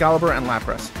Baxcalibur and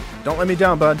Lapras. Don't let me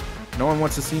down, bud. No one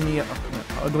wants to see me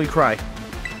ugly cry.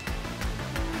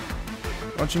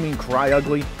 Don't you mean cry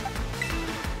ugly?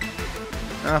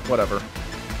 Whatever.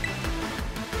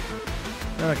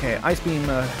 Okay, Ice Beam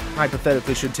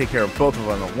hypothetically should take care of both of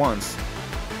them at once.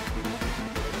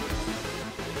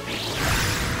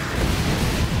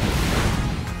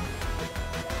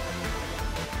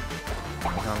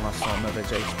 I lost some of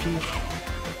its HP.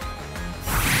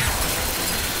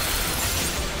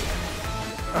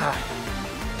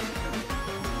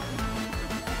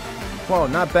 Whoa,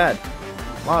 not bad.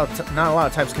 Not a lot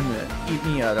of types can eat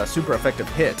me a super effective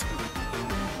hit.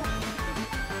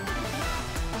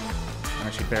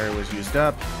 Actually, Berry was used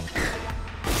up.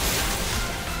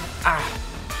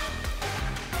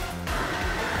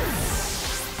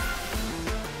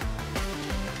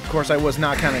 Of course, I was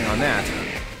not counting on that.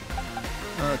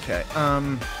 Okay,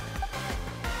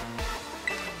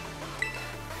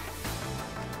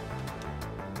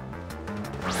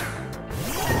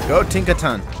 go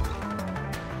Tinkaton.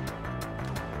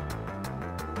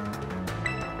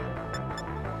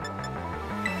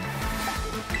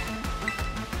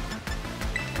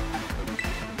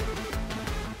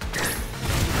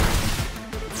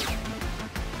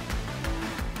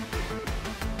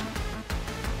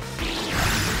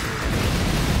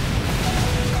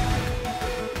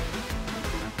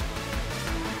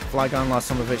 Flygon lost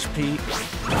some of HP.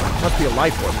 Must be a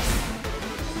life orb.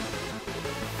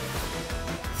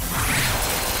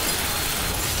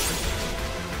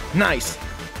 Nice!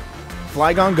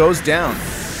 Flygon goes down.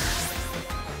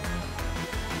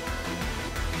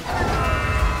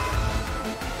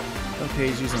 Okay,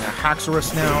 he's using a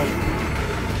Haxorus now.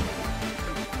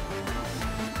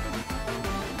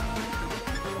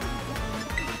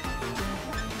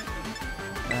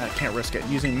 Can't risk it.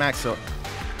 Using max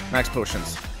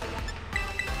potions.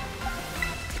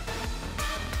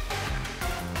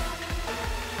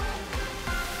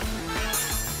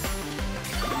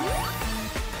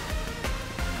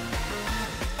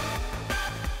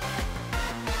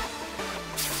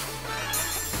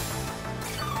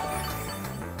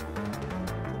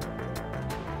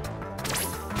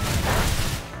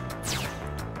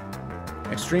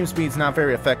 Extreme speed's not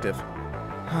very effective.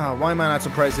 Why am I not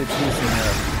surprised it's using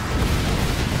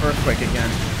Earthquake again?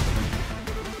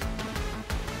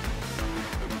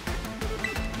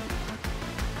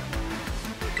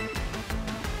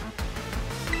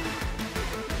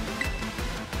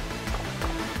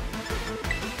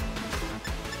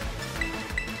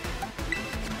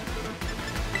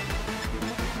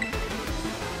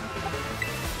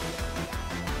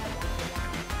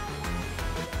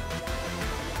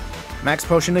 Max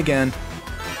potion again.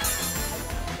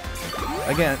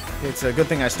 Again, it's a good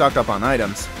thing I stocked up on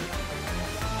items.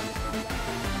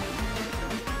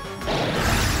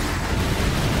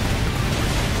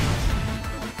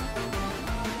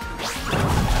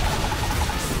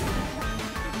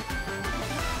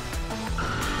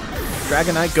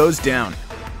 Dragonite goes down.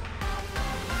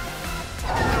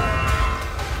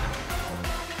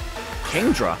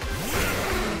 Kingdra.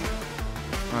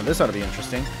 Oh, this ought to be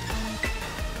interesting.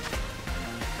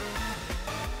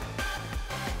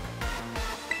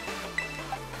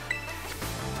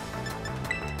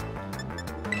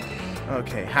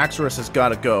 Okay, Haxorus has got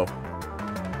to go.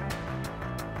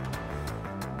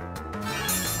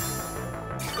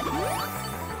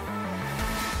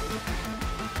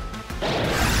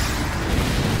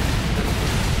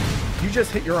 You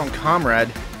just hit your own comrade.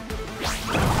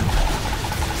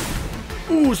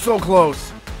 Ooh, so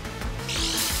close.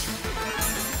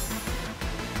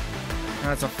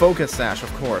 That's a focus sash,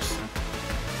 of course.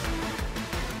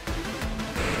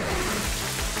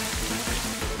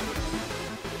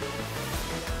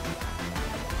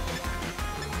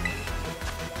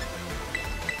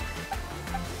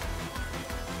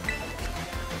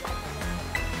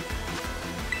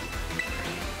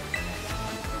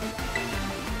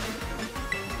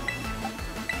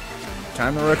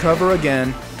 Time to recover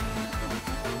again.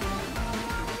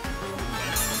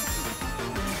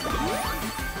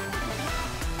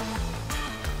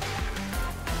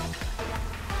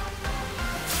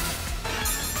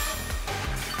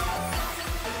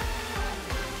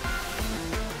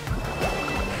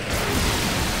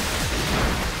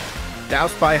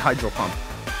 Doused by Hydro Pump.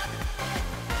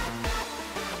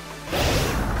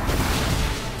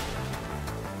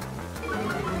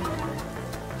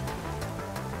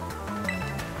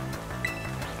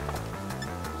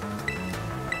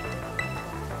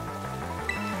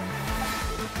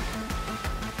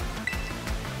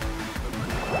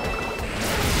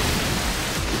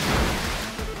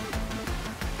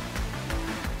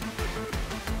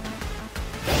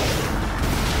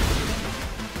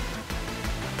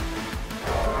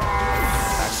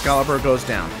 Excalibur goes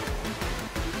down.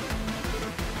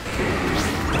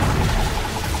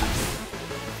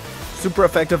 Super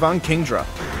effective on Kingdra.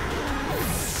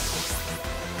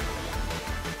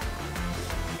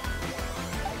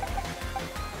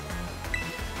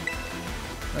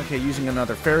 Okay, using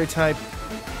another fairy type.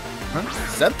 Huh?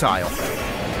 Sceptile.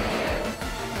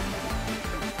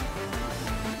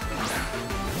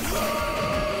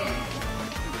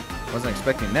 Wasn't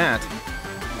expecting that.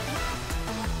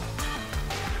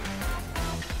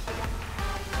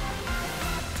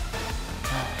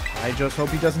 I just hope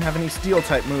he doesn't have any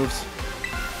steel-type moves.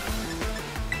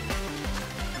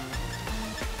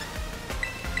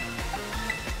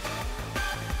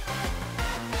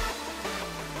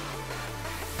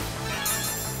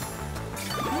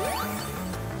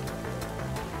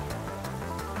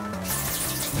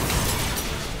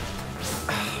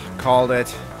 Called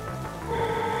it.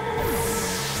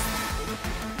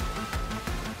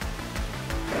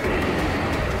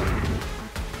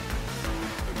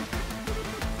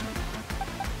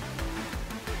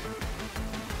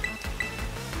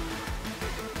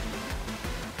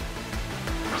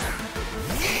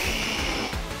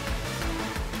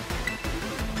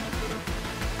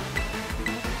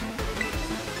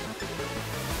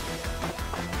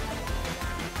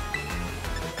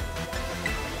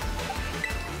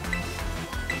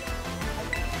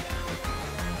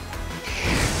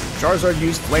 Charizard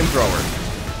used Flamethrower.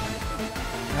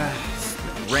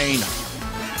 Rain.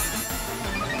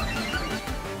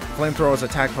 Flamethrower's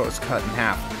attack post cut in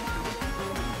half.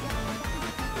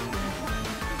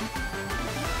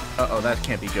 Uh-oh, that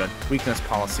can't be good. Weakness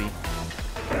policy.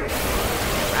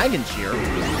 Dragon Cheer?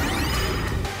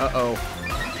 Uh-oh.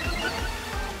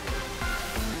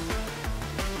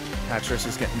 Haxorus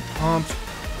is getting pumped.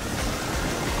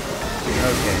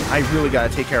 Okay, I really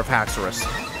gotta take care of Haxorus.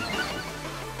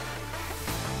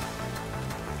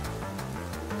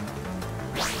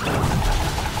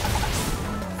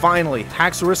 Finally,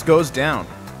 Haxorus goes down.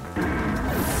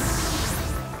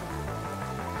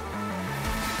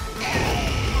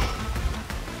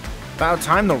 About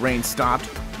time the rain stopped.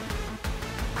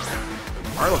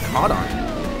 Arlecodon.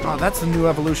 Oh, that's the new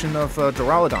evolution of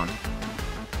Duraludon.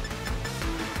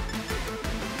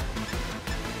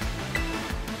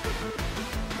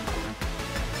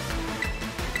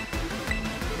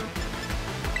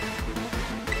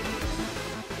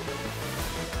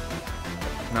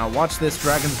 Now watch this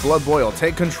dragon's blood boil.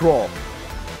 Take control.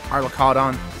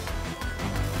 Arlecodon.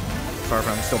 Sorry if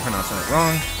I'm still pronouncing it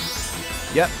wrong.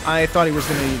 Yep, I thought he was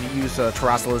going to use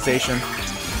terrestrialization.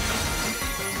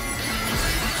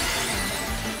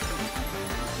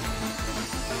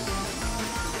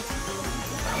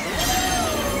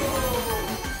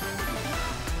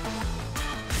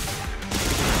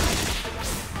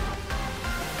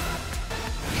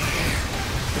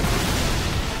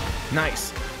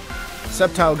 Nice.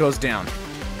 Sceptile goes down.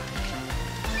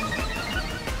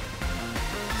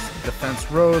 Defense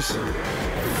rose.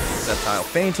 Sceptile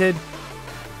fainted.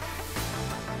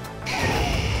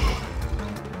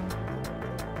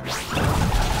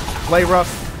 Play rough.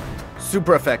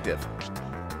 Super effective.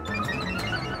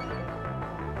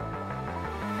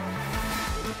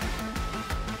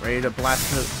 Ready to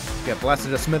get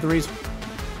blasted to smithereens.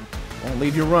 Won't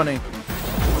leave you running.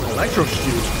 Electro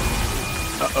shoot.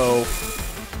 Uh-oh.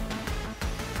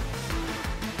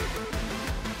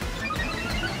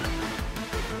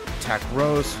 Attack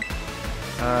Rose.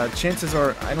 Chances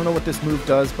are, I don't know what this move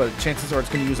does, but chances are it's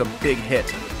going to use a big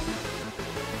hit.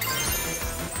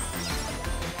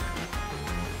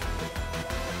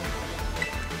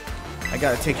 I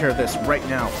gotta take care of this right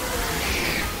now.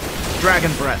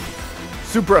 Dragon Breath.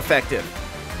 Super effective.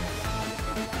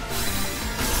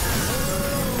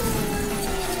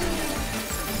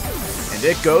 And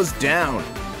it goes down.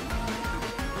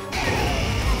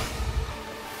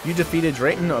 You defeated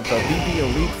Drayton of the BB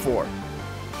Elite Four.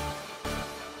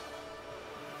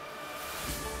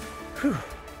 Whew.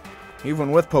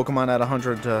 Even with Pokemon at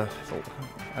 100,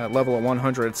 at level of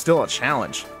 100, it's still a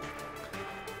challenge.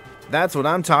 That's what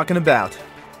I'm talking about.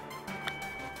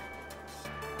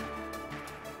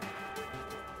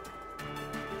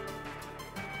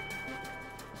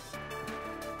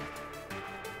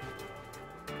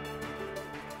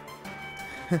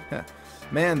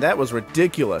 Man, that was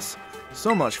ridiculous.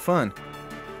 So much fun.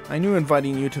 I knew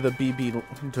inviting you to the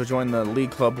BB to join the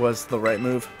League Club was the right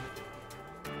move.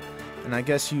 And I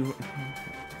guess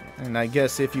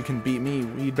if you can beat me,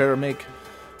 we'd better make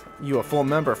you a full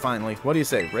member finally. What do you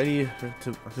say? Ready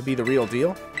to be the real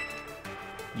deal?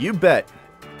 You bet.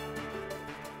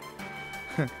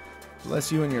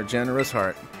 Bless you and your generous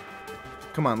heart.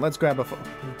 Come on, let's grab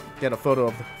get a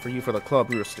photo for you for the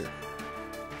club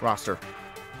roster.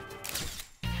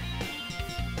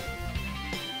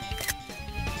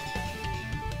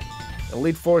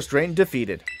 Elite Force Drayton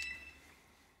defeated.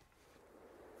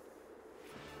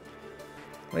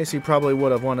 Lacey probably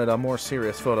would have wanted a more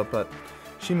serious photo, but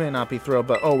she may not be thrilled,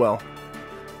 but oh well.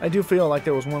 I do feel like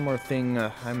there was one more thing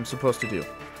I'm supposed to do.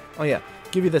 Oh yeah,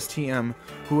 give you this TM,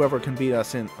 whoever can beat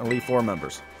us in Elite Four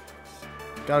members.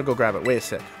 Gotta go grab it. Wait a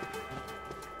sec.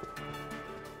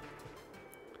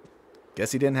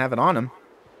 Guess he didn't have it on him.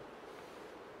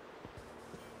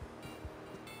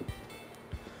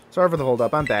 Sorry for the hold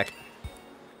up, I'm back.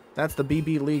 That's the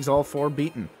BB League's all four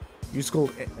beaten. You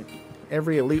schooled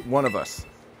every elite one of us.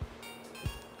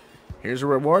 Here's a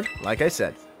reward, like I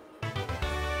said.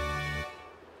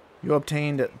 You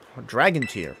obtained a Dragon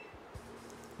Cheer.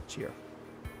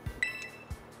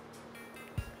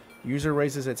 User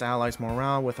raises its allies'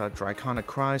 morale with a draconic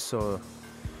cry, so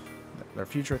their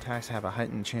future attacks have a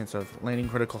heightened chance of landing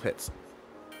critical hits.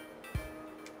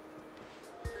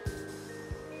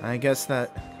 I guess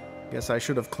I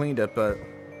should have cleaned it, but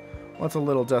what's a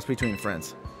little dust between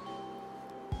friends?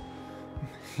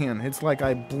 Man, it's like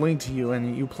I blinked to you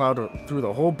and you plowed through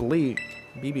the whole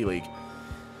BB League.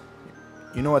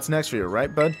 You know what's next for you,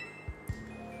 right, bud?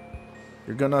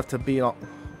 You're good enough to beat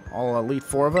all Elite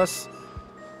Four of us?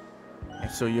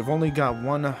 So you've only got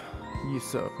one...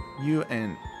 You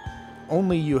and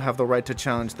only you have the right to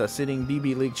challenge the sitting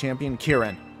BB League champion,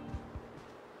 Kieran.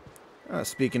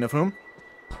 Speaking of whom,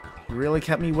 you really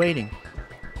kept me waiting.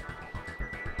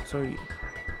 So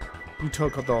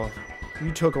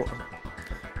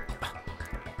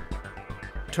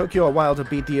took you a while to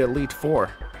beat the Elite Four.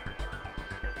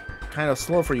 Kind of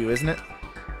slow for you, isn't it?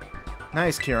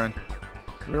 Nice, Kieran.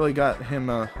 Really got him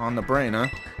on the brain, huh?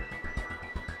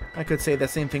 I could say the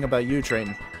same thing about you,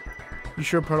 Trayton. You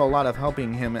sure put a lot of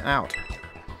helping him out.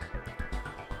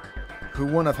 Who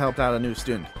wouldn't have helped out a new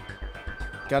student?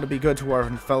 Gotta be good to our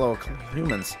fellow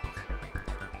humans.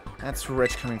 That's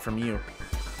rich coming from you.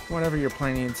 Whatever you're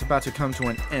planning, it's about to come to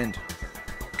an end.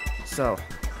 So,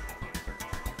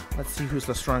 let's see who's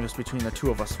the strongest between the two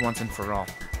of us once and for all.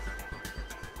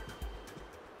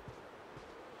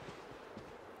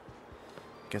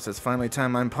 Guess it's finally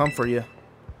time I'm pumped for you.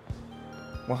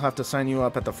 We'll have to sign you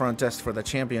up at the front desk for the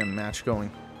champion match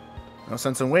going. No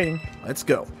sense in waiting. Let's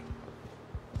go.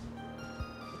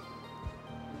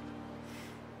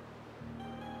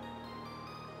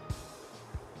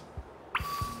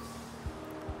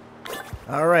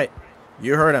 Alright,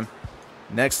 you heard him.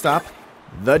 Next stop,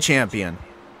 the champion.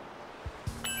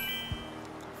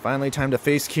 Finally time to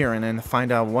face Kieran and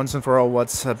find out once and for all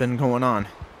what's been going on.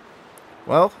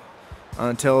 Well,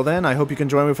 until then, I hope you can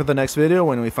join me for the next video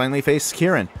when we finally face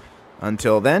Kieran.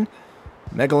 Until then,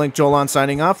 MegaLinkJoland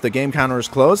signing off. The game counter is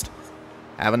closed.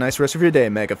 Have a nice rest of your day,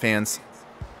 Mega fans.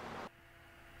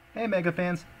 Hey Mega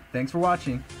fans, thanks for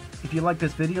watching. If you like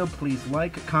this video, please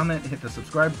like, comment, hit the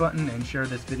subscribe button, and share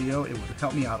this video. It would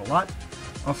help me out a lot.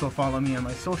 Also follow me on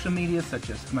my social media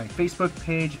such as my Facebook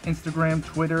page, Instagram,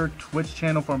 Twitter, Twitch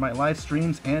channel for my live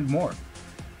streams, and more.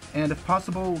 And if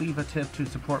possible, leave a tip to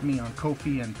support me on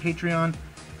Ko-fi and Patreon.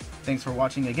 Thanks for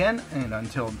watching again, and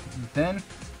until then,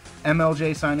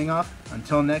 MLJ signing off.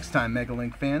 Until next time,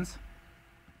 MegaLink fans.